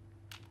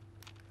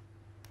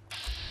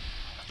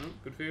 Oh,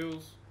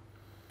 Goodfeels.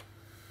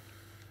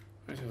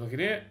 Let's have a look in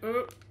here.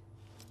 Oh.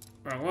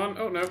 Wrong one.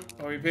 Oh no.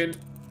 Bobby pin.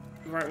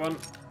 Right one.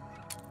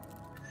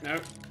 No.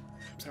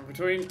 Somewhere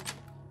between.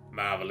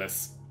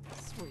 Marvellous.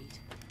 Sweet.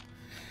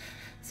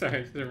 Sorry,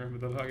 I didn't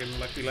remember the fucking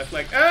lucky left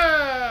leg.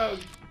 Oh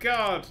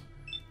god!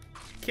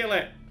 Kill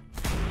it!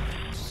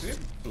 Did it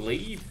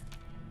bleed?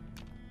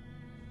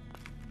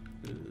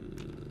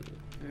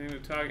 Anything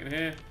with target in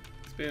here?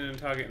 Spin and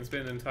target and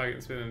spin and target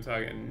and spin and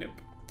target and nope.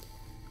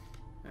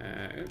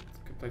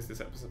 Could place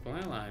this up as a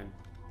supply line.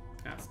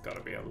 That's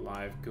gotta be a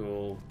live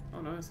ghoul.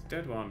 Oh no, it's a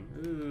dead one.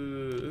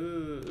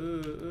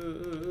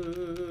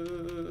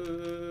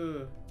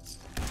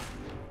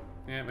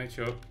 Yeah, make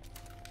sure.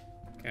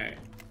 Okay,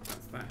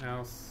 that's that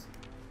house.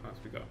 What else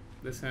we got?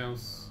 This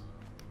house.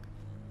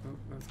 Oh,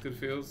 that's good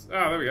feels.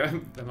 Oh, there we go.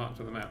 They're marked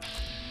on the map.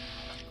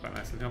 Quite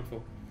nice and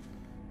helpful.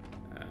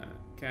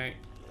 Okay.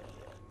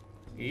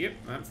 Yep,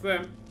 that's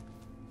them.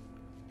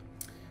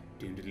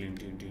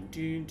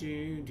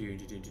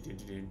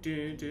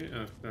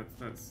 Oh,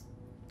 that's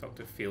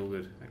Dr.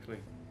 Feelgood, actually.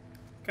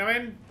 Come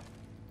in! Do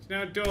you know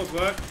how doors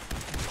work?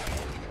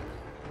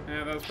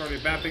 Yeah, that was probably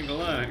a bad thing to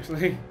learn,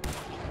 actually.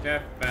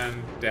 Death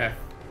and death.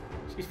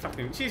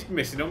 She's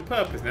missing on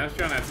purpose now. She's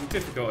trying to add some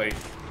difficulty.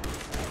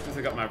 Because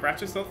I got my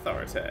righteous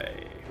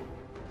authority.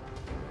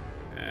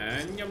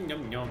 And yum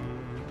yum yum.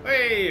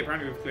 Hey,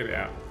 apparently we've cleared it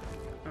out.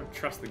 I don't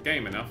trust the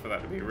game enough for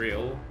that to be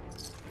real.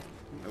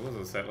 There was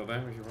a settler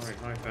there. We should probably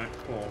hide that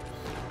corpse.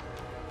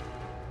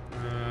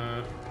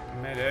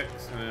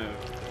 Medics.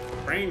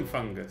 Brain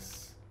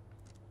fungus.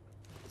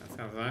 That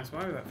sounds nice.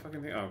 Why would that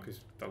fucking thing? Oh, because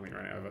dog meat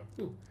ran it over.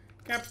 Ooh.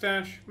 Cap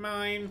stash.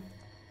 Mine.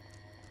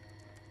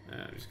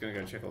 I'm just gonna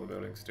go check all the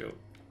buildings still.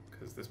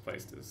 Because this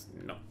place does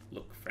not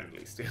look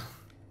friendly still.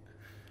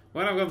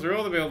 When I've gone through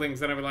all the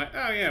buildings, then I'll be like,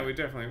 oh yeah, we've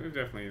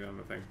definitely done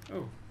the thing.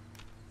 Oh.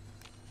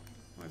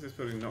 Why has this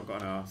building not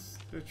got an arse?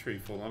 Did a tree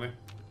fall on it?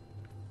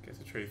 Guess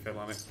a tree fell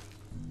on it.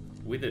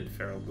 Withered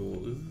feral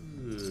ghoul.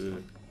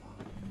 Ooh.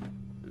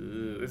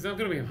 There's not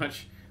going to be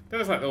much.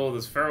 There's like, oh,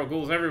 there's feral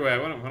ghouls everywhere.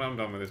 When I'm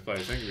done with this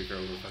place, there's going to be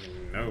feral ghouls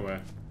fucking nowhere.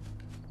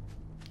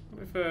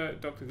 What if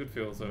Dr.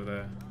 Goodfield's over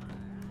there?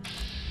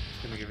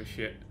 He's going to give a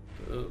shit.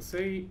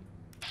 See?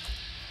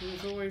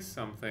 There's always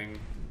something.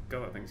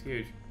 God, that thing's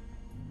huge.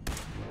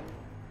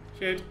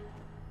 Shit.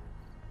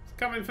 It's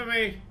coming for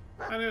me.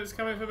 I know it's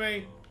coming for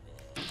me.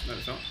 No,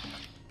 it's not.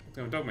 It's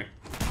going to dog me.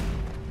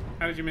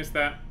 How did you miss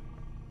that?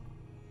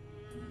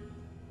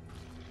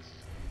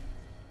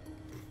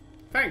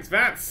 Thanks,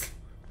 Vats!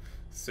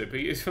 Super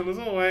useful as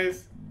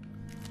always.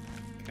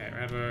 Okay,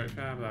 Radworks,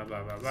 blah blah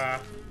blah blah blah.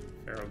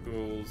 Feral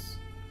ghouls.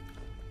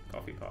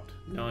 Coffee pot.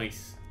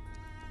 Nice.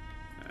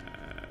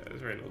 There's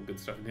very little good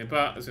stuff in here,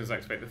 but as soon as I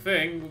activate the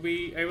thing, we'll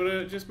be able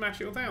to just mash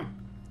it all down.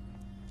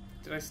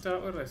 Did I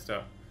start? Where did I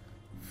start?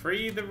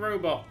 Free the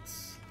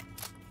robots.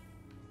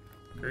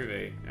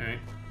 Groovy.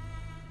 Alright.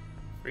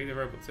 Free the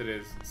robots it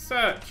is.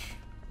 Search!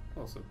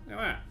 Awesome. Look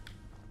at that.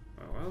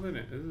 Oh, well, didn't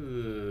it?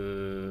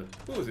 Ooh,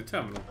 there's a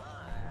terminal.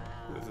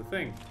 Ooh, there's a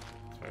thing.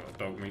 That's what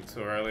dog meat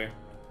saw earlier.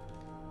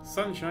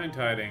 Sunshine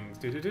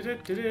tidings.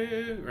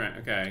 Right,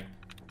 okay.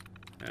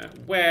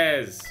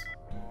 Where's?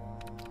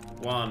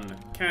 1.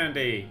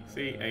 Candy.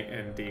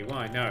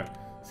 C-A-N-D-Y. No.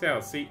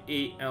 Cells.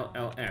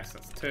 C-E-L-L-S.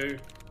 That's 2.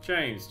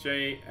 James.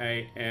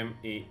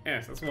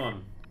 J-A-M-E-S. That's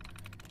 1.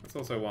 That's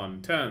also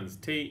 1. Turns.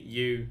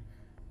 T-U-R-N.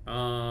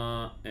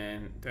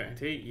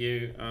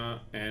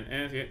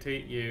 T-U-R-N-S. Yeah,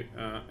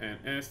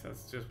 T-U-R-N-S.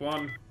 That's just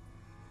 1.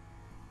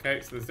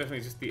 Okay, so there's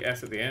definitely just the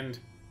S at the end.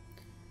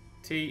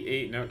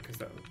 T-E. No, because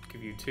that would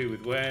give you 2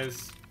 with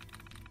where's.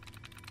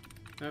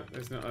 No,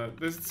 there's not a...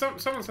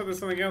 someone said there's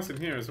something else in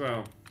here as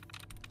well.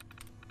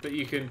 That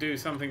you can do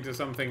something to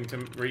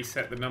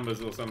reset the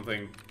numbers or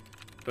something.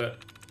 But...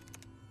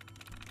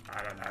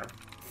 I don't know.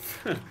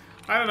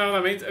 I don't know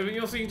what that means. I mean,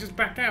 also you can just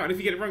back out. And if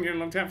you get it wrong, you're in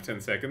a long time for 10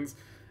 seconds.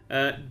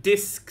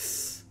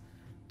 Discs.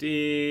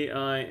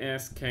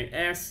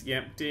 D-I-S-K-S.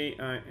 Yep.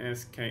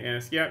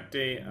 D-I-S-K-S. Yep.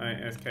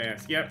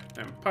 D-I-S-K-S. Yep.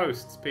 And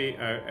posts.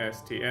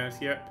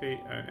 P-O-S-T-S. Yep.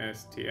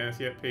 P-O-S-T-S.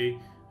 Yep.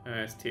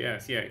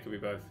 P-O-S-T-S. Yeah, it could be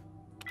both.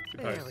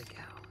 There we go.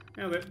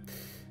 Nailed it.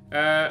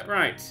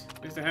 Right.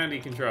 Mr. Handy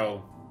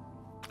Control.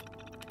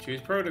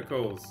 Choose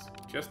protocols.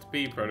 Just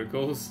B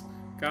protocols.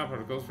 Car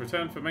protocols.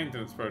 Return for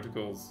maintenance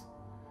protocols.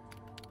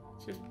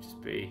 Just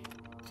B.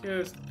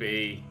 Just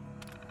B.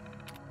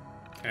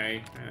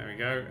 Okay, there we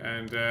go.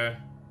 And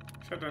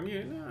shut down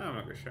you. No, I'm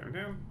not going to shut him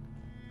down.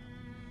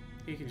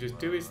 He can just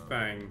do his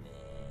thing.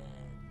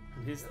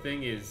 And his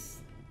thing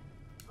is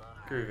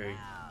groovy.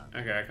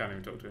 Okay, I can't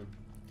even talk to him.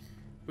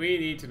 We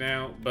need to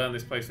now burn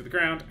this place to the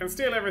ground and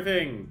steal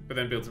everything, but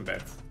then build some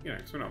beds. You know,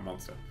 because we're not a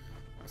monster.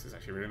 This is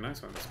actually a really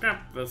nice one.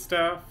 Scrap the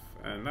stuff,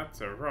 and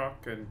that's a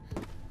rock, and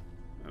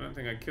I don't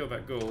think I killed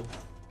that ghoul.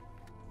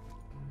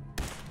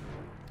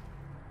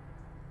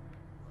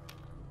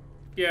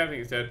 Yeah, I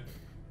think it's dead.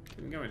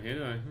 Didn't go in here,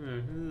 did I?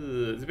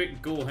 It's a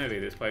bit ghoul heavy,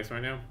 this place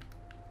right now.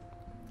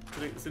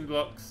 Delete the cinder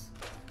blocks.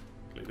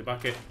 Delete the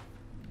bucket.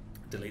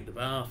 Delete the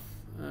bath.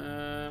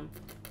 There's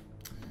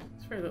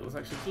very little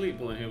that's actually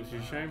deletable in here, which is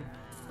a shame.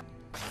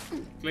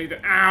 Delete the...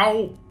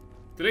 Ow!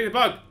 Delete the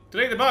bug!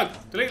 Delete the bug!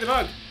 Delete the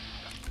bug!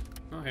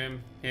 Not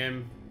him.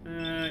 Him.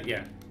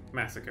 Yeah.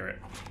 Massacre it.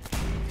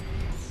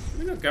 Did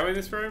we not go in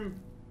this room?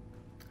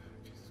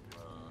 Jesus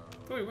Christ. I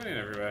thought we went in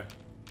everywhere.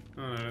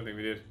 Oh, no, I don't think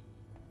we did.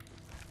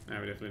 No,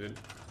 we definitely didn't.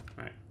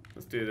 Right.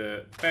 Let's do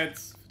the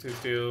beds. 2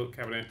 steel.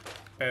 Cabinet.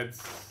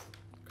 Beds.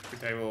 Crappy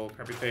table.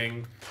 Crappy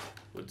thing.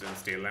 Wood and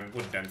steel and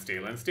wood and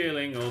steel and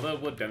stealing. All the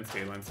wood and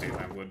steel and steel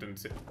and wood and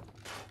steel.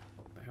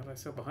 What the hell did I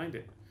sell behind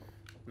it?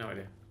 No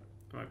idea.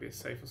 There might be a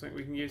safe or something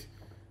we can use.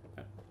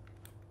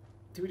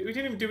 We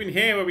didn't even do in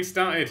here where we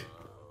started.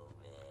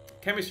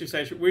 Chemistry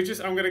station.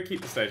 I'm going to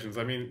keep the stations.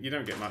 I mean, you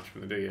don't get much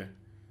from them, do you?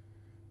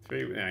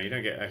 3. No, you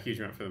don't get a huge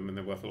amount for them, and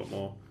they're worth a lot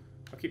more.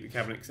 I'll keep the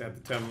cabinet because it had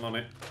the terminal on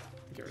it.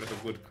 Get rid of the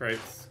wood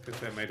crates because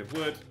they're made of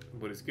wood.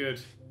 Wood is good.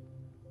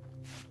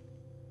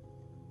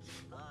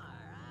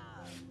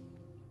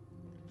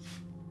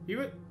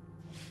 You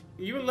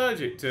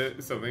allergic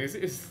to something?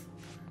 Has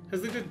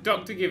the good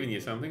doctor given you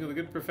something, or the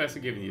good professor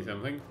given you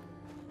something?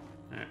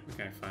 Alright,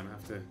 okay, fine. I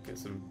have to get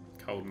some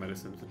cold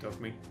medicine for dog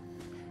meat.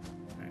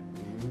 Alright,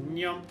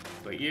 yum,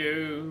 for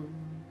you.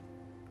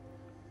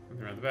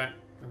 Something around the back.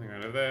 Nothing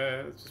right over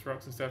there. It's just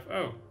rocks and stuff.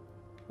 Oh,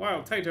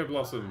 wild tato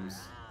blossoms.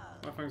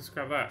 I'll have to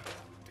scrap that.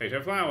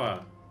 Tato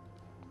flower.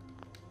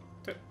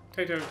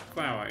 Tato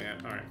flower. Yeah.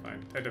 All right,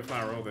 fine. Tato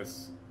flower. All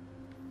this.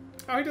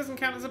 Oh, he doesn't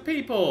count as a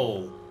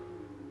people.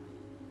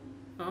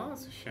 Oh,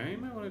 that's a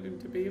shame. I wanted him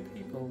to be a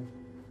people.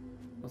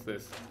 What's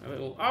this? A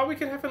little... Oh, we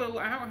could have a little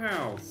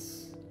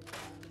outhouse.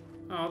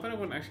 Oh, then I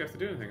wouldn't actually have to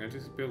do anything. I'd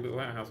just build a little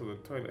outhouse with a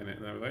toilet in it.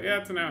 And they were like, yeah,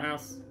 it's an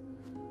outhouse.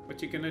 What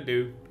you gonna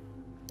do?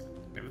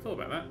 Never thought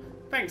about that.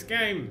 Thanks,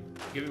 game.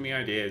 Giving me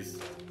ideas.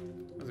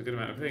 That was a good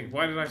amount of things.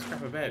 Why did I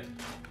scrap a bed?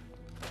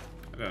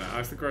 I don't know. Oh,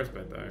 it's the gross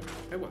bed, though.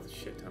 That was a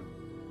shit ton.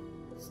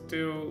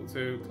 Steel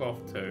 2,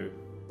 cloth 2.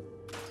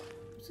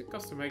 What does it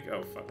cost to make...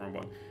 Oh, fuck, wrong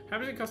one. How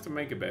does it cost to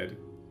make a bed?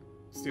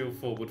 Steel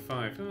 4, wood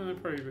 5. Oh,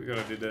 probably a good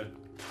idea.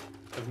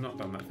 I've not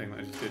done that thing that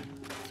I just did.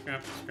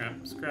 Scrap,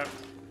 scrap, scrap.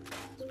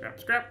 Scrap,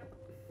 scrap.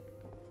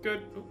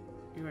 Good. Oh,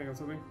 you laying on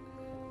something?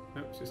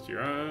 No, it's just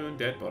your own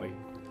dead body.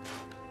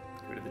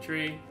 Get rid of the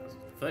tree. That's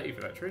 30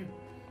 for that tree.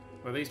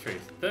 What are these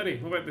trees? 30.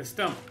 What about this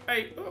stump?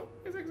 8. Oh,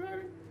 it's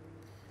exciting.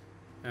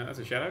 That's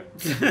a shadow.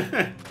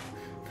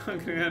 I'm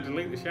going to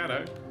delete the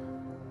shadow.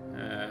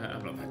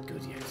 I'm not that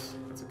good yet.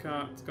 That's a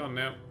car. It's gone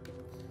now.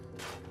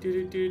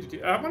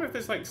 I wonder if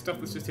there's like stuff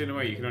that's just hidden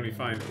away you can only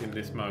find in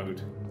this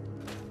mode.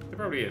 There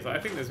probably is. I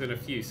think there's been a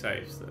few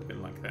saves that have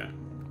been like that,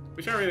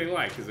 which I really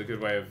like as a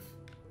good way of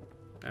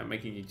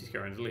making you just go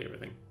around and delete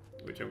everything,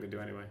 which I'm going to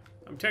do anyway.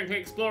 I'm technically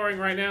exploring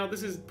right now.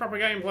 This is proper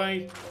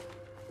gameplay.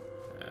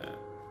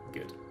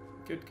 Good.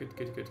 Good, good,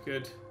 good, good,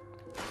 good.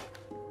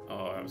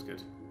 Oh, that was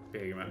good.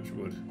 Big amount of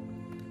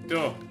wood.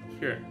 Door.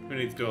 Sure. Who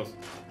needs doors?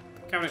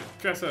 Cabinet.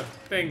 Dresser.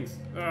 Things.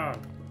 Ah.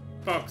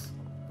 Box.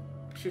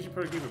 Should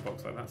probably keep a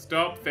box like that.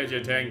 Stop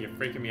fidgeting. You're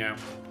freaking me out.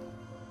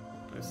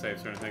 No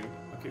saves or anything.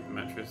 I'll keep the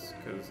mattress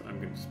because I'm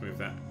going to just move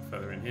that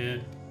further in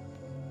here.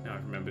 Now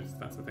I've remembered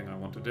that's the thing I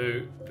want to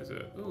do. There's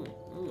a... Ooh.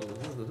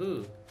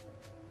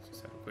 Let's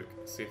just have a quick...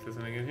 See if there's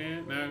anything in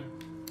here. No.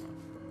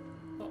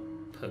 Oh,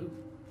 poo.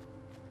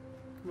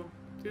 Come on.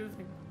 Do the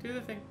thing. Do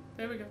the thing.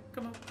 There we go.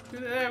 Come on.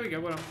 There we go.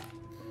 Well done.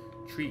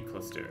 Tree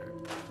cluster.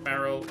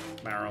 Barrel.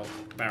 Barrel.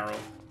 Barrel.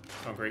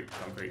 Concrete.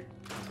 Concrete.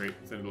 Concrete.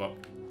 Cinder block.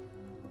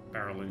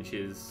 Barrel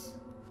inches.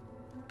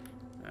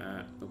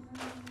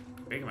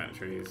 Big amount of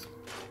trees.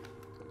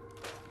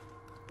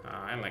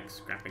 I like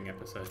scrapping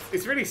episodes.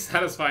 It's really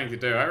satisfying to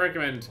do. I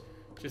recommend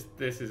just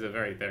this is a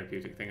very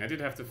therapeutic thing. I did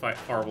have to fight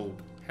horrible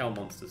hell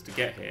monsters to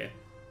get here,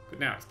 but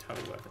now it's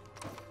totally worth it.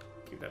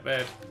 Keep that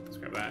bed.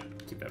 Scrap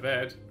that. Keep that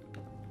bed.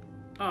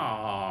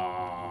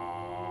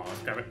 Aww.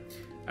 Scrap it.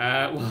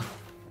 Well...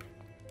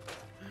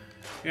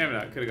 Yeah, no,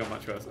 it could have gone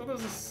much worse. Oh,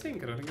 there's a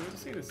sink. I don't think I've ever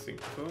seen a sink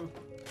before.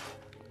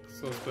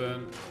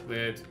 Saucepan,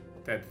 lid,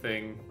 dead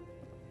thing.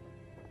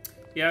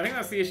 Yeah, I think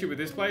that's the issue with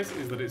this place,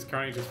 is that it's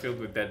currently just filled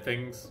with dead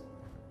things.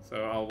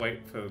 So I'll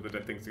wait for the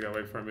dead things to go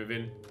away before I move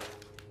in.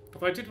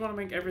 Although I did want to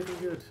make everything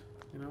good.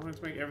 You know, I wanted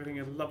to make everything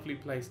a lovely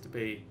place to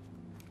be.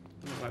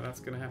 Looks like that's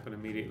going to happen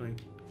immediately.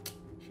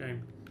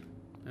 Shame.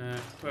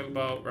 Toilet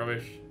bowl,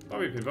 rubbish.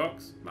 Bobby pin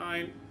box,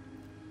 mine.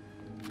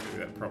 Do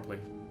that properly.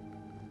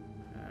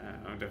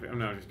 I'm just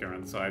going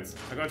around the sides.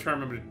 I've got to try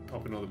and remember to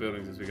pop in all the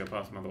buildings as we go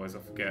past them, otherwise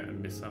I'll forget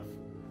and miss stuff.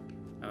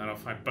 And then I'll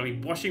find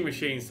bloody washing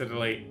machines to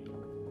delete.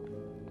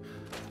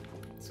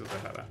 Still say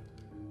like that.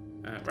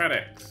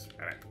 Radix.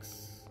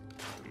 Radix.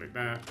 Delete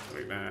that.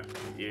 Delete that.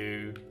 Delete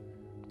you.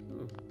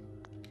 Ooh.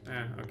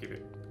 I'll keep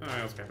it. Oh,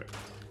 I'll scrap it.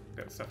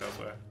 Got stuff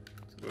elsewhere.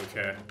 It's a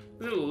wheelchair.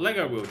 The little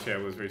Lego wheelchair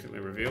was recently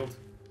revealed.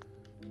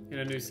 In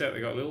a new set,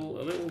 they got a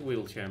little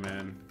wheelchair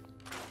man.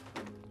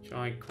 Which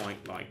I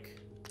quite like.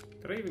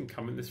 Did I even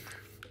come in this room?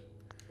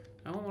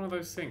 I want one of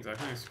those things. I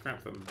think I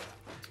scrapped them.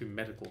 Too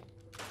medical.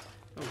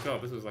 Oh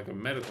god, this was like a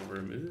medical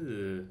room.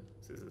 Ugh.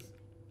 Scissors.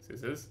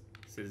 Scissors.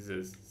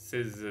 Scissors.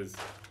 Scissors.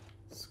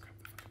 Scrap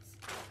the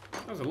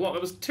fuckers. That was a lot.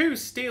 There was 2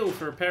 steel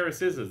for a pair of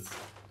scissors.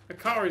 A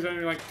car is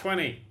only like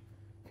 20.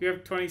 If you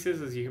have 20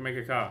 scissors, you can make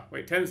a car.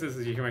 Wait, 10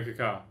 scissors, you can make a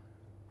car.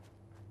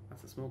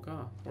 That's a small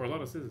car. Or a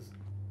lot of scissors.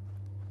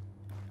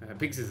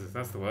 Big scissors,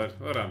 that's the word.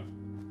 Well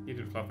done. You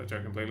didn't fluff that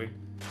joke completely.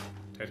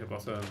 Potato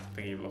blossom,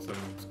 thingy blossom,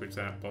 squidge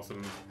that,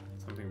 blossom,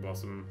 something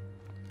blossom.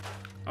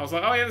 I was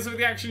like, oh yeah, this is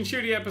the action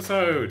shooty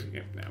episode!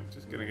 Yep, now I'm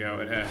just gonna go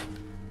in here.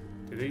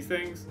 Do these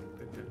things.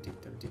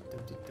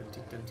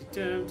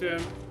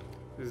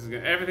 This is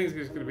gonna, everything's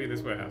just gonna be in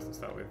this warehouse to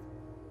start with.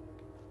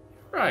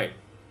 Right.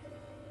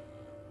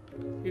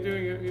 You're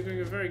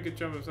doing a very good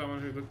job of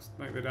someone who looks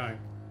like they're dying.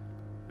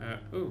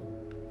 Ooh,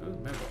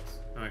 mailbox.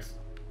 Nice.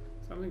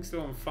 Something's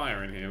still on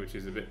fire in here, which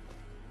is a bit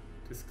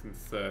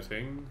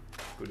disconcerting.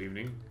 Good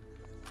evening.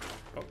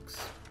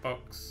 Box,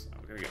 box.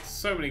 I'm gonna get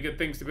so many good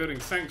things to building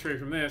Sanctuary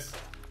from this.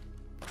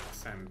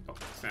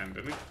 Box, and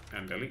delete,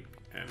 and delete,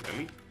 and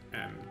delete,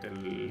 and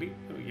delete.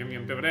 Oh, yum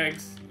yum deviled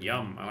eggs.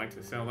 Yum, I like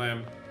to sell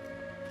them.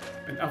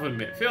 An oven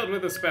mitt filled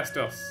with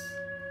asbestos.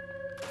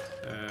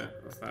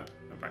 What's that?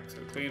 A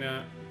backstone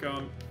cleaner.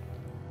 Gone.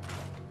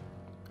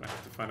 I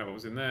have to find out what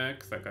was in there,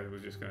 because that guy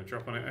was just going to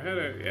drop on it. I heard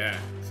it. Yeah,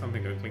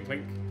 something go clink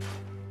clink.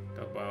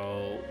 Dog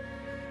bowl.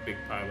 Big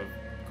pile of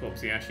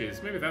corpsey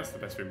ashes. Maybe that's the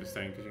best room to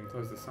stay in because you can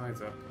close the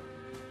sides up.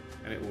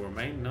 And it will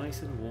remain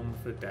nice and warm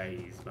for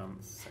days,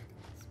 months,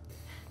 seconds.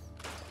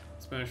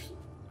 Smash.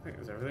 I think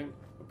that's everything.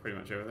 Or pretty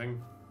much everything.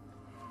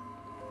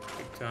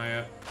 Big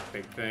tire.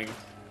 Big thing.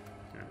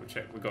 Alright, we'll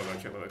check. We've got to go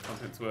check what the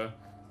contents were.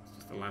 It's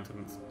just the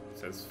lantern that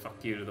says fuck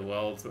you to the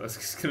world. So that's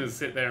just going to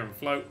sit there and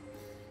float.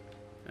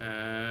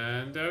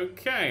 And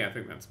okay. I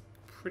think that's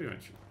pretty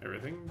much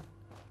everything.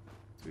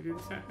 Did we do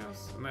this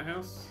house? And that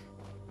house?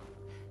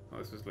 Oh,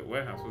 this was a little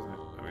warehouse, wasn't it?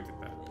 Oh, we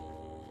did that.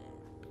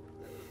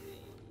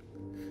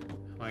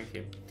 Like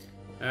him.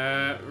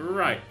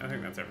 Right, I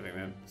think that's everything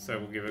then. So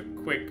we'll give a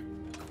quick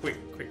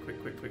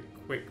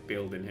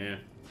build in here.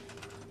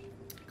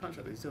 Can't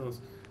shut these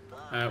doors.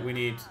 We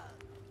need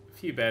a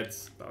few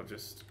beds that I'll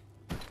just,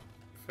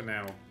 for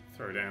now,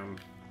 throw down.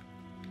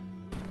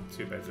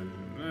 2 beds and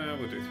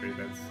we'll do 3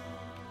 beds.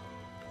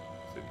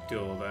 There's a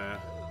door there.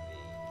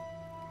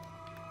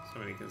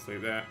 Somebody can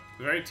sleep there.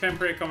 Very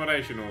temporary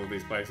accommodation, all of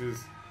these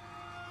places.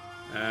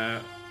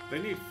 They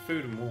need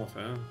food and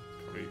water.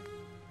 Probably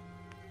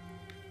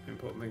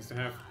important things to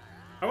have.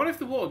 I wonder if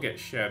the water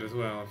gets shared as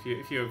well.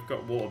 If you've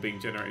got water being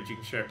generated, you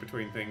can share it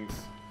between things.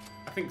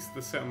 I think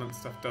the settlement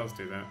stuff does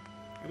do that.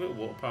 A little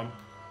water pump.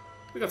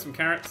 We got some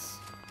carrots.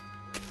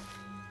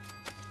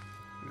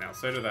 Now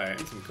so do they.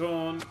 And some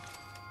corn.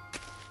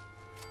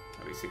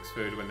 That'll be 6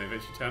 food when they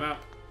eventually turn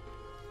up.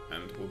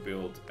 And we'll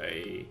build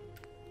a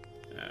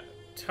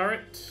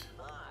turret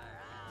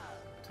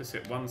to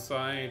sit one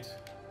side.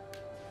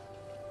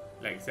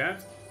 Like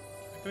that.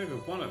 I don't even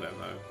have one of them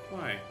though.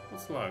 Why?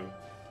 What's low?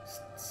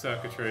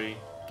 Circuitry,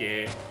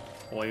 gear,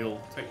 oil,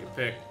 take your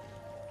pick.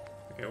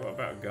 Okay, what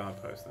about a guard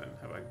post then?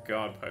 How about a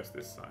guard post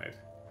this side?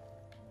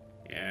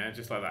 Yeah,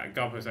 just like that. A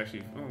guard post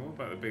actually... Oh, what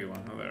about the bigger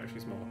one? Oh, they're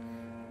actually smaller.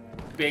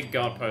 Big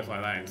guard post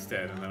like that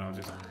instead, and then I'll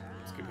just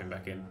skip him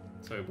back in.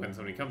 So when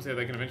somebody comes here,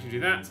 they can eventually do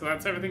that. So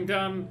that's everything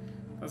done.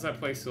 That's that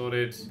place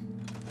sorted.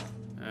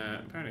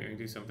 Apparently we can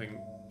do something.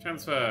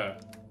 Transfer.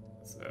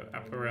 So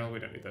apparel, we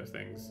don't need those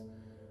things.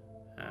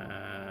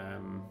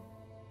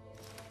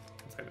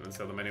 Let's take them and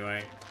sell them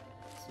anyway.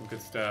 Some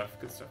good stuff,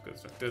 good stuff, good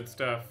stuff, good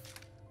stuff.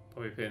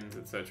 Poppy pins,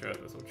 etc.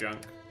 That's all junk.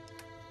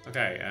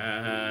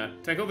 Okay,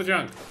 take all the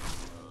junk.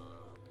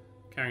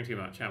 Carrying too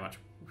much. How much?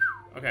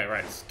 Okay,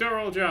 right. Store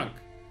all junk.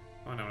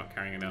 Oh no, I'm not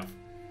carrying enough.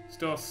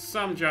 Store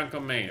some junk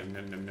on me.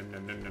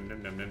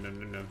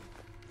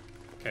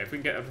 Okay, if we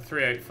can get up to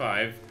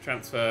 385,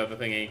 transfer the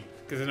thingy,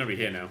 because there's nobody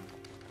here now.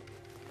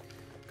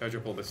 Go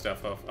drop all this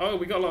stuff off. Oh,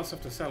 we got a lot of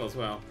stuff to sell as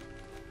well.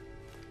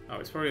 Oh,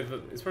 it's probably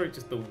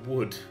just the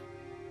wood.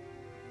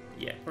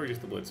 Yeah, probably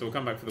just the wood. So we'll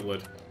come back for the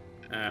wood.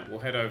 We'll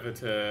head over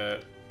to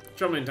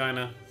Drumlin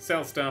Diner,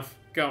 sell stuff,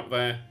 go up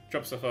there,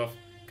 drop stuff off,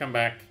 come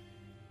back,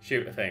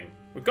 shoot a thing.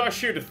 We've got to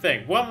shoot a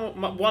thing.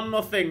 One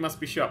more thing must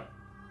be shot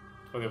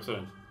for the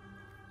episode.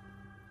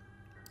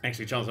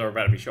 Actually, chances are we're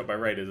about to be shot by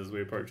raiders as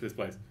we approach this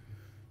place.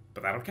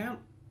 But that'll count.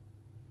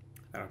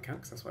 That'll count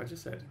because that's what I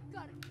just said.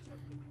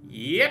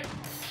 Yep.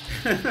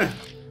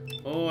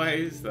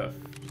 Always the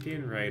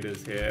fucking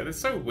raiders here. They're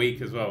so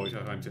weak as well, which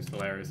I find just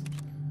hilarious.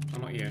 Oh,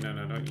 not you. No,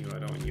 not you. I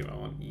don't want you. I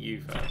want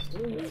you first.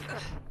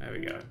 There we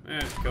go.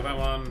 Kill that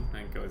one.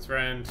 And kill its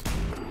friend.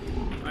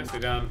 Nicely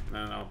done.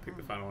 And I'll pick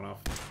the final one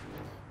off.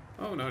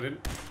 Oh, no, I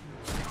didn't.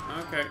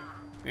 Okay.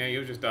 Yeah,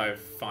 you'll just die of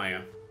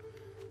fire.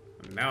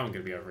 And now I'm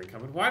going to be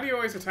over-encumbered. Why do you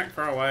always attack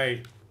far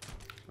away?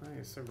 Oh,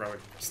 you're so heroic.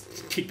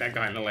 Just kick that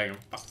guy in the leg and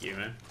fuck you,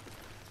 man.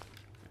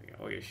 There you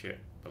go. All your shit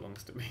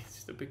belongs to me. It's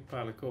just a big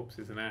pile of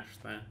corpses and ash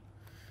there.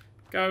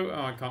 Go.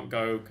 Oh, I can't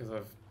go because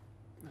I've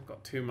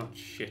got too much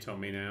shit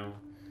on me now.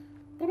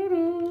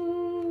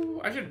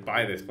 I should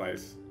buy this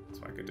place. That's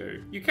what I could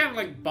do. You can,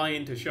 like, buy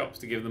into shops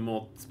to give them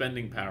more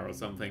spending power or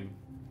something.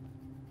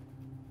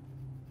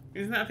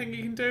 Isn't that a thing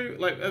you can do?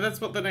 Like,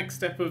 that's what the next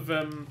step of,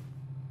 I've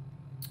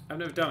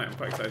never done it. I'm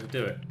quite excited to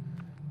do it.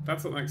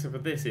 That's what the next step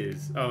of this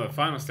is. Oh, the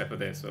final step of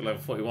this, at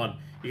level 41.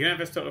 You can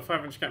invest up to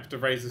 500 caps to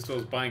raise the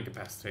store's buying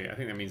capacity. I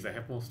think that means they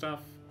have more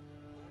stuff.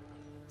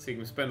 So you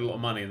can spend a lot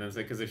of money, and then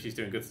say, because if she's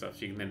doing good stuff,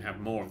 she can then have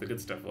more of the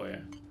good stuff for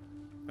you.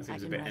 That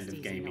seems a bit end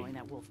of gamey.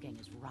 That Wolfgang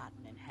is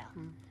rotten in hell.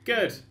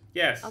 Good.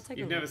 Yes.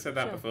 You've never said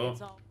that before.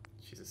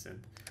 She's a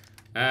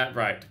synth.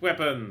 Right.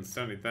 Weapons.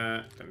 Don't need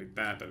that. Don't need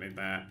that. Don't need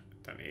that.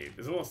 Don't need.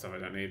 There's a lot of stuff I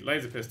don't need.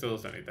 Laser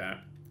pistols. Don't need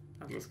that.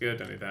 That looks good.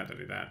 Don't need that. Don't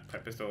need that.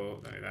 Pipe pistol.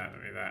 Don't need that.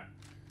 Don't need that.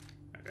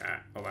 Don't need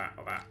that. All that.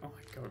 All that. Oh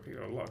my god, we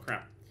got a lot of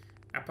crap.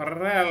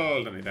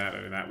 Apparel. Don't need that.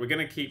 Don't need that. We're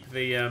gonna keep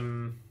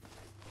the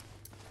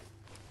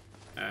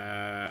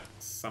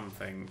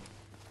something.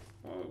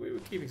 Well, we were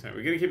keeping something.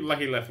 We're gonna keep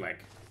Lucky Left Leg.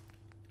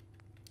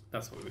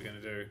 That's what we're going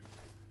to do.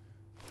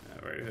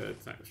 Red hood,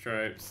 snack with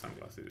stripes,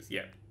 sunglasses.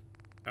 Yep.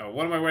 Oh,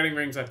 one of my wedding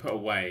rings I put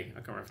away. I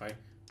can't remember if I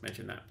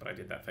mentioned that, but I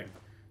did that thing.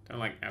 Don't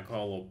like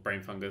alcohol or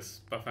brain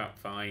fungus. Buff out,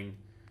 fine.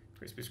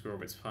 Crispy screw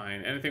orbit's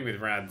fine. Anything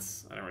with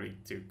rads, I don't really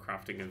do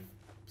crafting of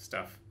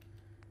stuff.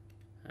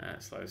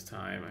 Slows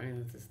time. I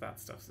mean, that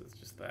stuff that's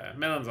just there.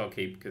 Melons I'll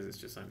keep because it's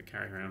just something to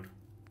carry around.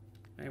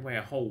 They weigh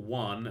a whole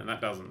 1, and that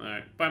doesn't.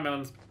 Alright, bye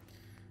melons.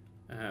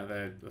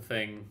 They're the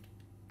thing.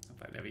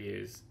 I never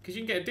use. Because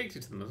you can get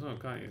addicted to them as well,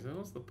 can't you? So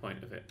what's the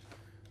point of it?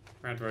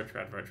 Radroach,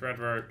 Radroach,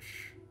 Radroach.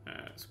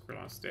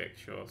 Squirrel on stick,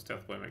 sure.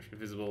 Stealth boy makes you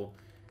invisible.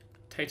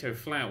 Potato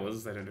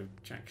flowers, they don't do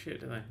jack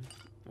shit, do they?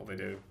 Well, they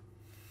do.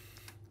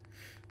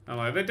 I'm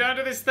like, they're down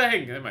to this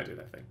thing! They might do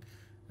that thing.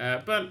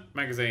 But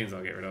magazines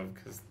I'll get rid of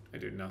because they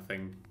do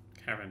nothing.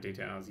 Caravan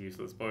details,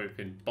 useless. Bobby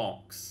pin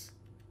box.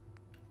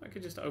 I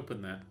could just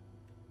open that.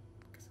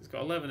 Because it's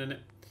got 11 in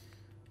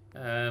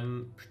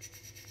it.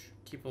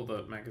 Keep all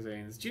the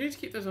magazines. Do you need to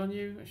keep those on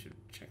you? I should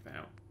check that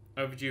out.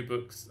 Overdue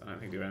books, I don't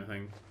think do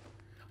anything.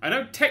 I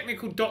know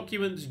technical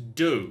documents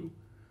do.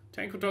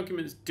 Technical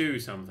documents do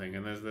something,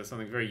 and there's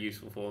something very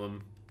useful for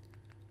them.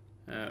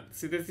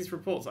 See, there's these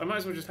reports. I might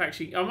as well just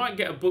actually... I might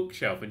get a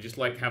bookshelf and just,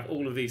 like, have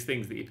all of these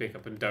things that you pick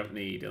up and don't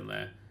need in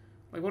there.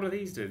 Like, what do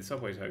these do? The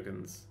subway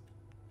tokens.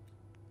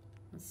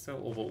 Let's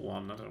sell all but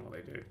one. I don't know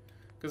what they do.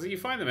 Because you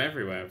find them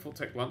everywhere. Full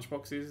tech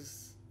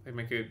lunchboxes. They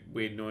make a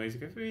weird noise.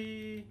 You go,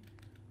 wee.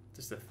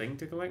 Just a thing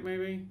to collect,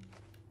 maybe?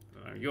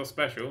 I don't know. You're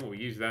special. We'll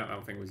use that.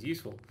 That thing was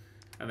useful.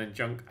 And then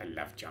junk. I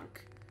love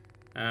junk.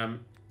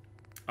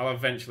 I'll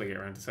eventually get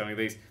around to selling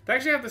these. They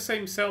actually have the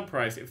same sell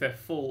price if they're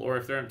full or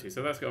if they're empty.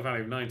 So that's got a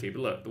value of 90.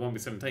 But look, the one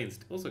with 17's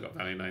also got a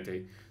value of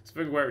 90. So if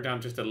we can wear it down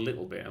just a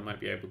little bit, I might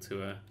be able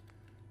to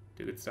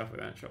do good stuff with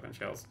that. Shotgun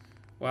shells.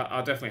 Well,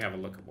 I'll definitely have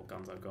a look at what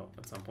guns I've got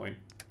at some point.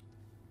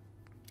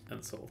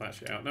 And sort that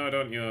shit out. No, I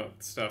don't want your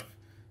stuff.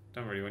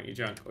 Don't really want your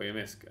junk or your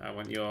misc. I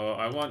want your...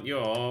 what do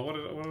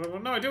I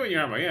want? No, I do want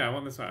your ammo. Yeah, I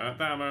want this one. That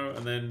ammo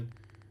and then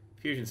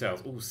fusion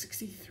cells. Ooh,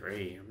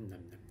 63. And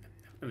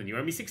then you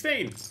owe me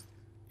 16.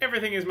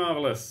 Everything is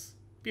marvellous.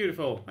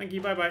 Beautiful. Thank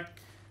you. Bye-bye.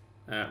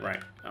 Right.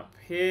 Up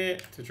here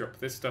to drop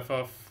this stuff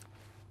off.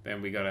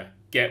 Then we gotta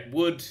get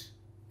wood.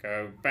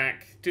 Go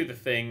back, do the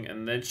thing,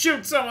 and then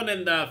shoot someone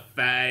in the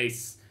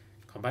face.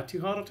 Combat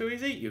too hard or too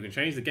easy? You can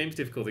change the game's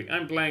difficulty.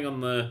 I'm playing on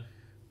the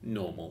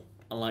normal.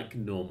 I like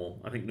normal.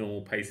 I think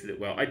normal paces it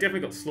well. I definitely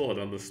got slaughtered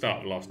on the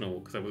start of last normal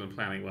because I wasn't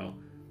planning well.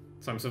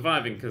 So I'm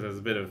surviving because there's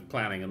a bit of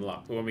planning and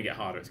luck. But when we get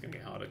harder, it's going to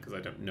get harder because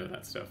I don't know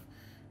that stuff.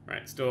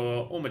 Right,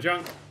 store all my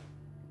junk.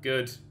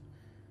 Good.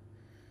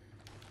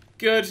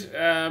 Good.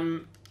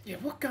 Yeah,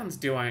 what guns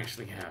do I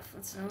actually have?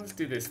 Let's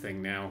do this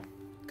thing now.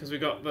 Because we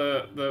got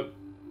the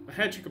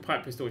hair trigger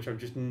pipe pistol, which I'm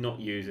just not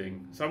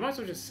using. So I might as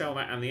well just sell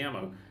that and the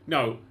ammo.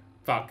 No,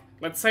 fuck.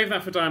 Let's save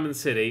that for Diamond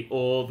City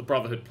or the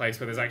Brotherhood place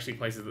where there's actually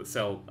places that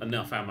sell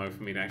enough ammo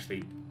for me to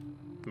actually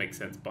make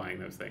sense buying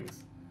those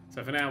things.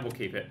 So for now, we'll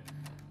keep it.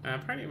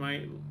 Apparently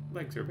my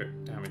legs are a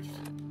bit damaged.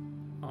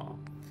 Aw.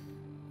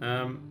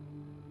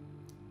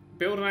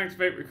 Build and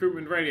activate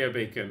recruitment radio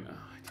beacon. Oh,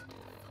 I didn't do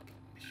the fucking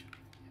mission.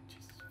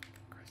 Jesus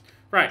Christ.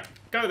 Right,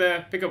 go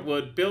there, pick up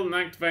wood, build and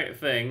activate a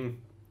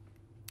thing.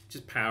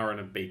 Just power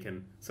and a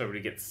beacon. So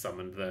everybody gets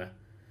summoned there.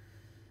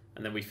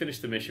 And then we finish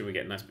the mission, we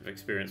get a nice bit of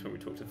experience when we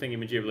talk to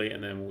Thingy-Majibly,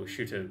 and then we'll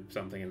shoot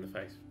something in the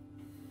face.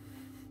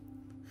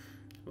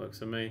 Works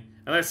for me.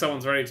 Unless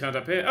someone's already turned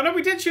up here. Oh no,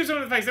 we did shoot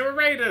someone in the face! They were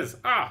raiders!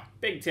 Ah!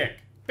 Big tick.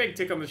 Big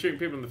tick on the shooting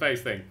people in the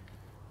face thing.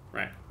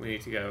 Right, we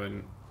need to go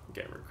and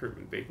get a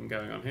recruitment beacon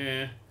going on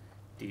here.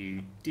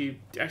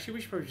 Actually, we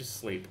should probably just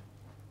sleep.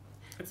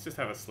 Let's just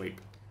have a sleep.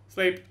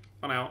 Sleep.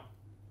 On out.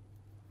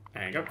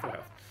 And go for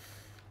health.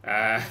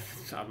 I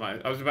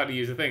was about to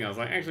use a thing. I was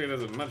like, actually,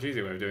 there's a much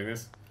easier way of doing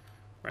this.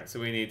 Right,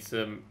 so we need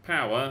some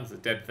power. It's a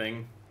dead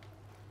thing.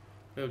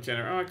 Build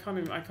generator. Oh,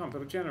 I can't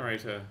build a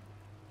generator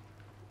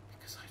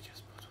because I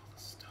just put all the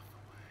stuff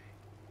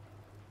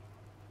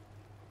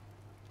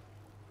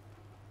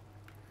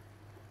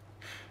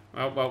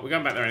away. Well, we're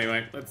going back there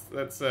anyway.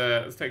 Let's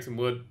take some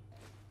wood.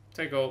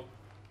 Take all.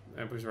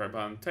 And push the right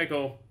button. Take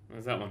all.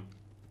 Where's that one?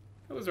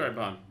 That was the right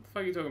button. What the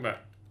fuck are you talking about?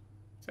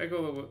 Take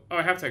all the wood. Oh,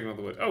 I have taken all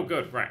the wood. Oh,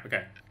 good. Right.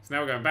 Okay. So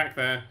now we're going back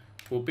there.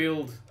 We'll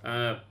build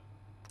power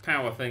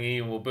thingy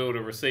and we'll build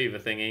a receiver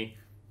thingy.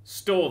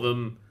 Store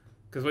them.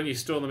 Because when you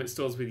store them, it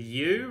stores with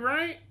you,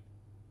 right?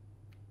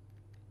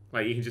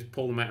 Like, you can just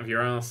pull them out of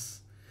your ass.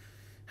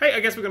 Hey,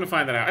 I guess we're going to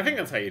find that out. I think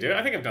that's how you do it.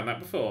 I think I've done that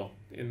before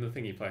in the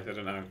thingy place. I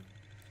don't know.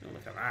 Oh,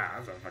 look at that.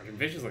 That's a fucking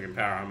vicious looking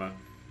power armor.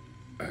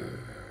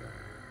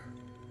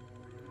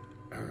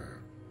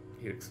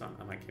 He looks fun.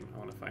 I like him. I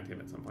want to find him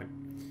at some point.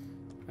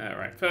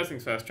 Right, first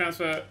things first.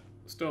 Transfer.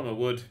 Store my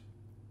wood.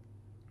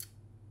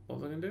 What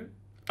was I going to do?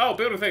 Oh,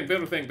 build a thing,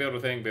 build a thing, build a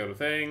thing, build a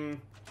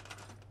thing.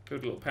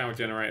 Build a little power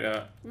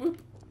generator.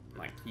 Whoop.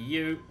 Like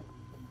you.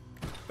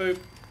 Boop.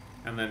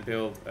 And then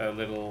build a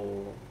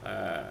little,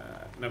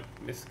 nope,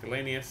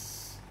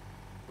 miscellaneous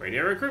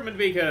radio recruitment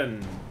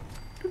beacon.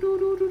 And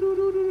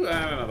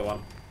another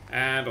one.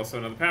 And also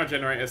another power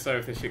generator, so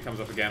if this shit comes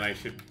up again, I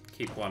should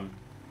keep one.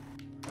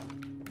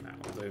 That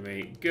will do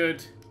me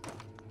good.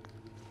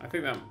 I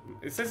think that...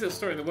 It says it'll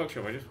store it in the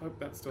workshop. I just hope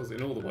that stores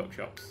it in all the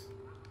workshops.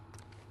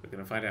 We're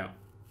going to find out.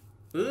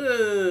 I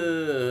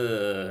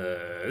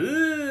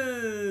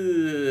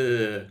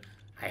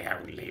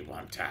only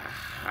want a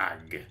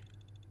hug.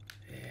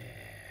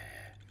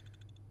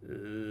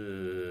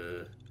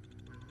 I'm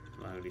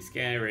only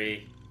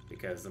scary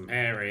because I'm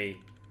hairy.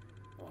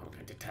 Oh, I'm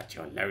going to touch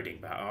your loading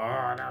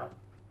bar. Oh, no.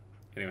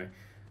 Anyway.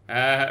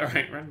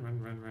 Right,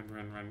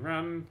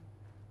 run.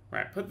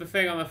 Right, put the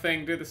thing on the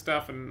thing, do the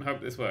stuff, and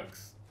hope this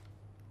works.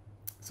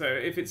 So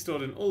if it's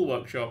stored in all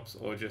workshops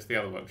or just the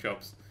other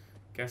workshops,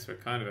 guess we're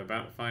kind of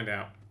about to find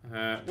out.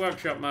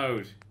 Workshop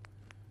mode.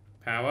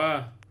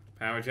 Power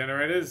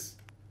generators.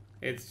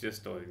 It's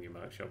just stored in your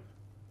workshop.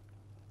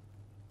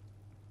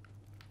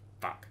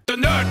 Fuck. The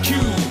Nerd3!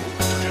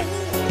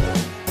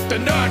 The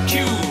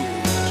Nerd3!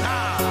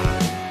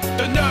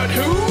 The Nerd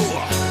who?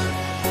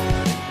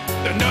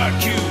 The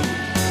Nerd3!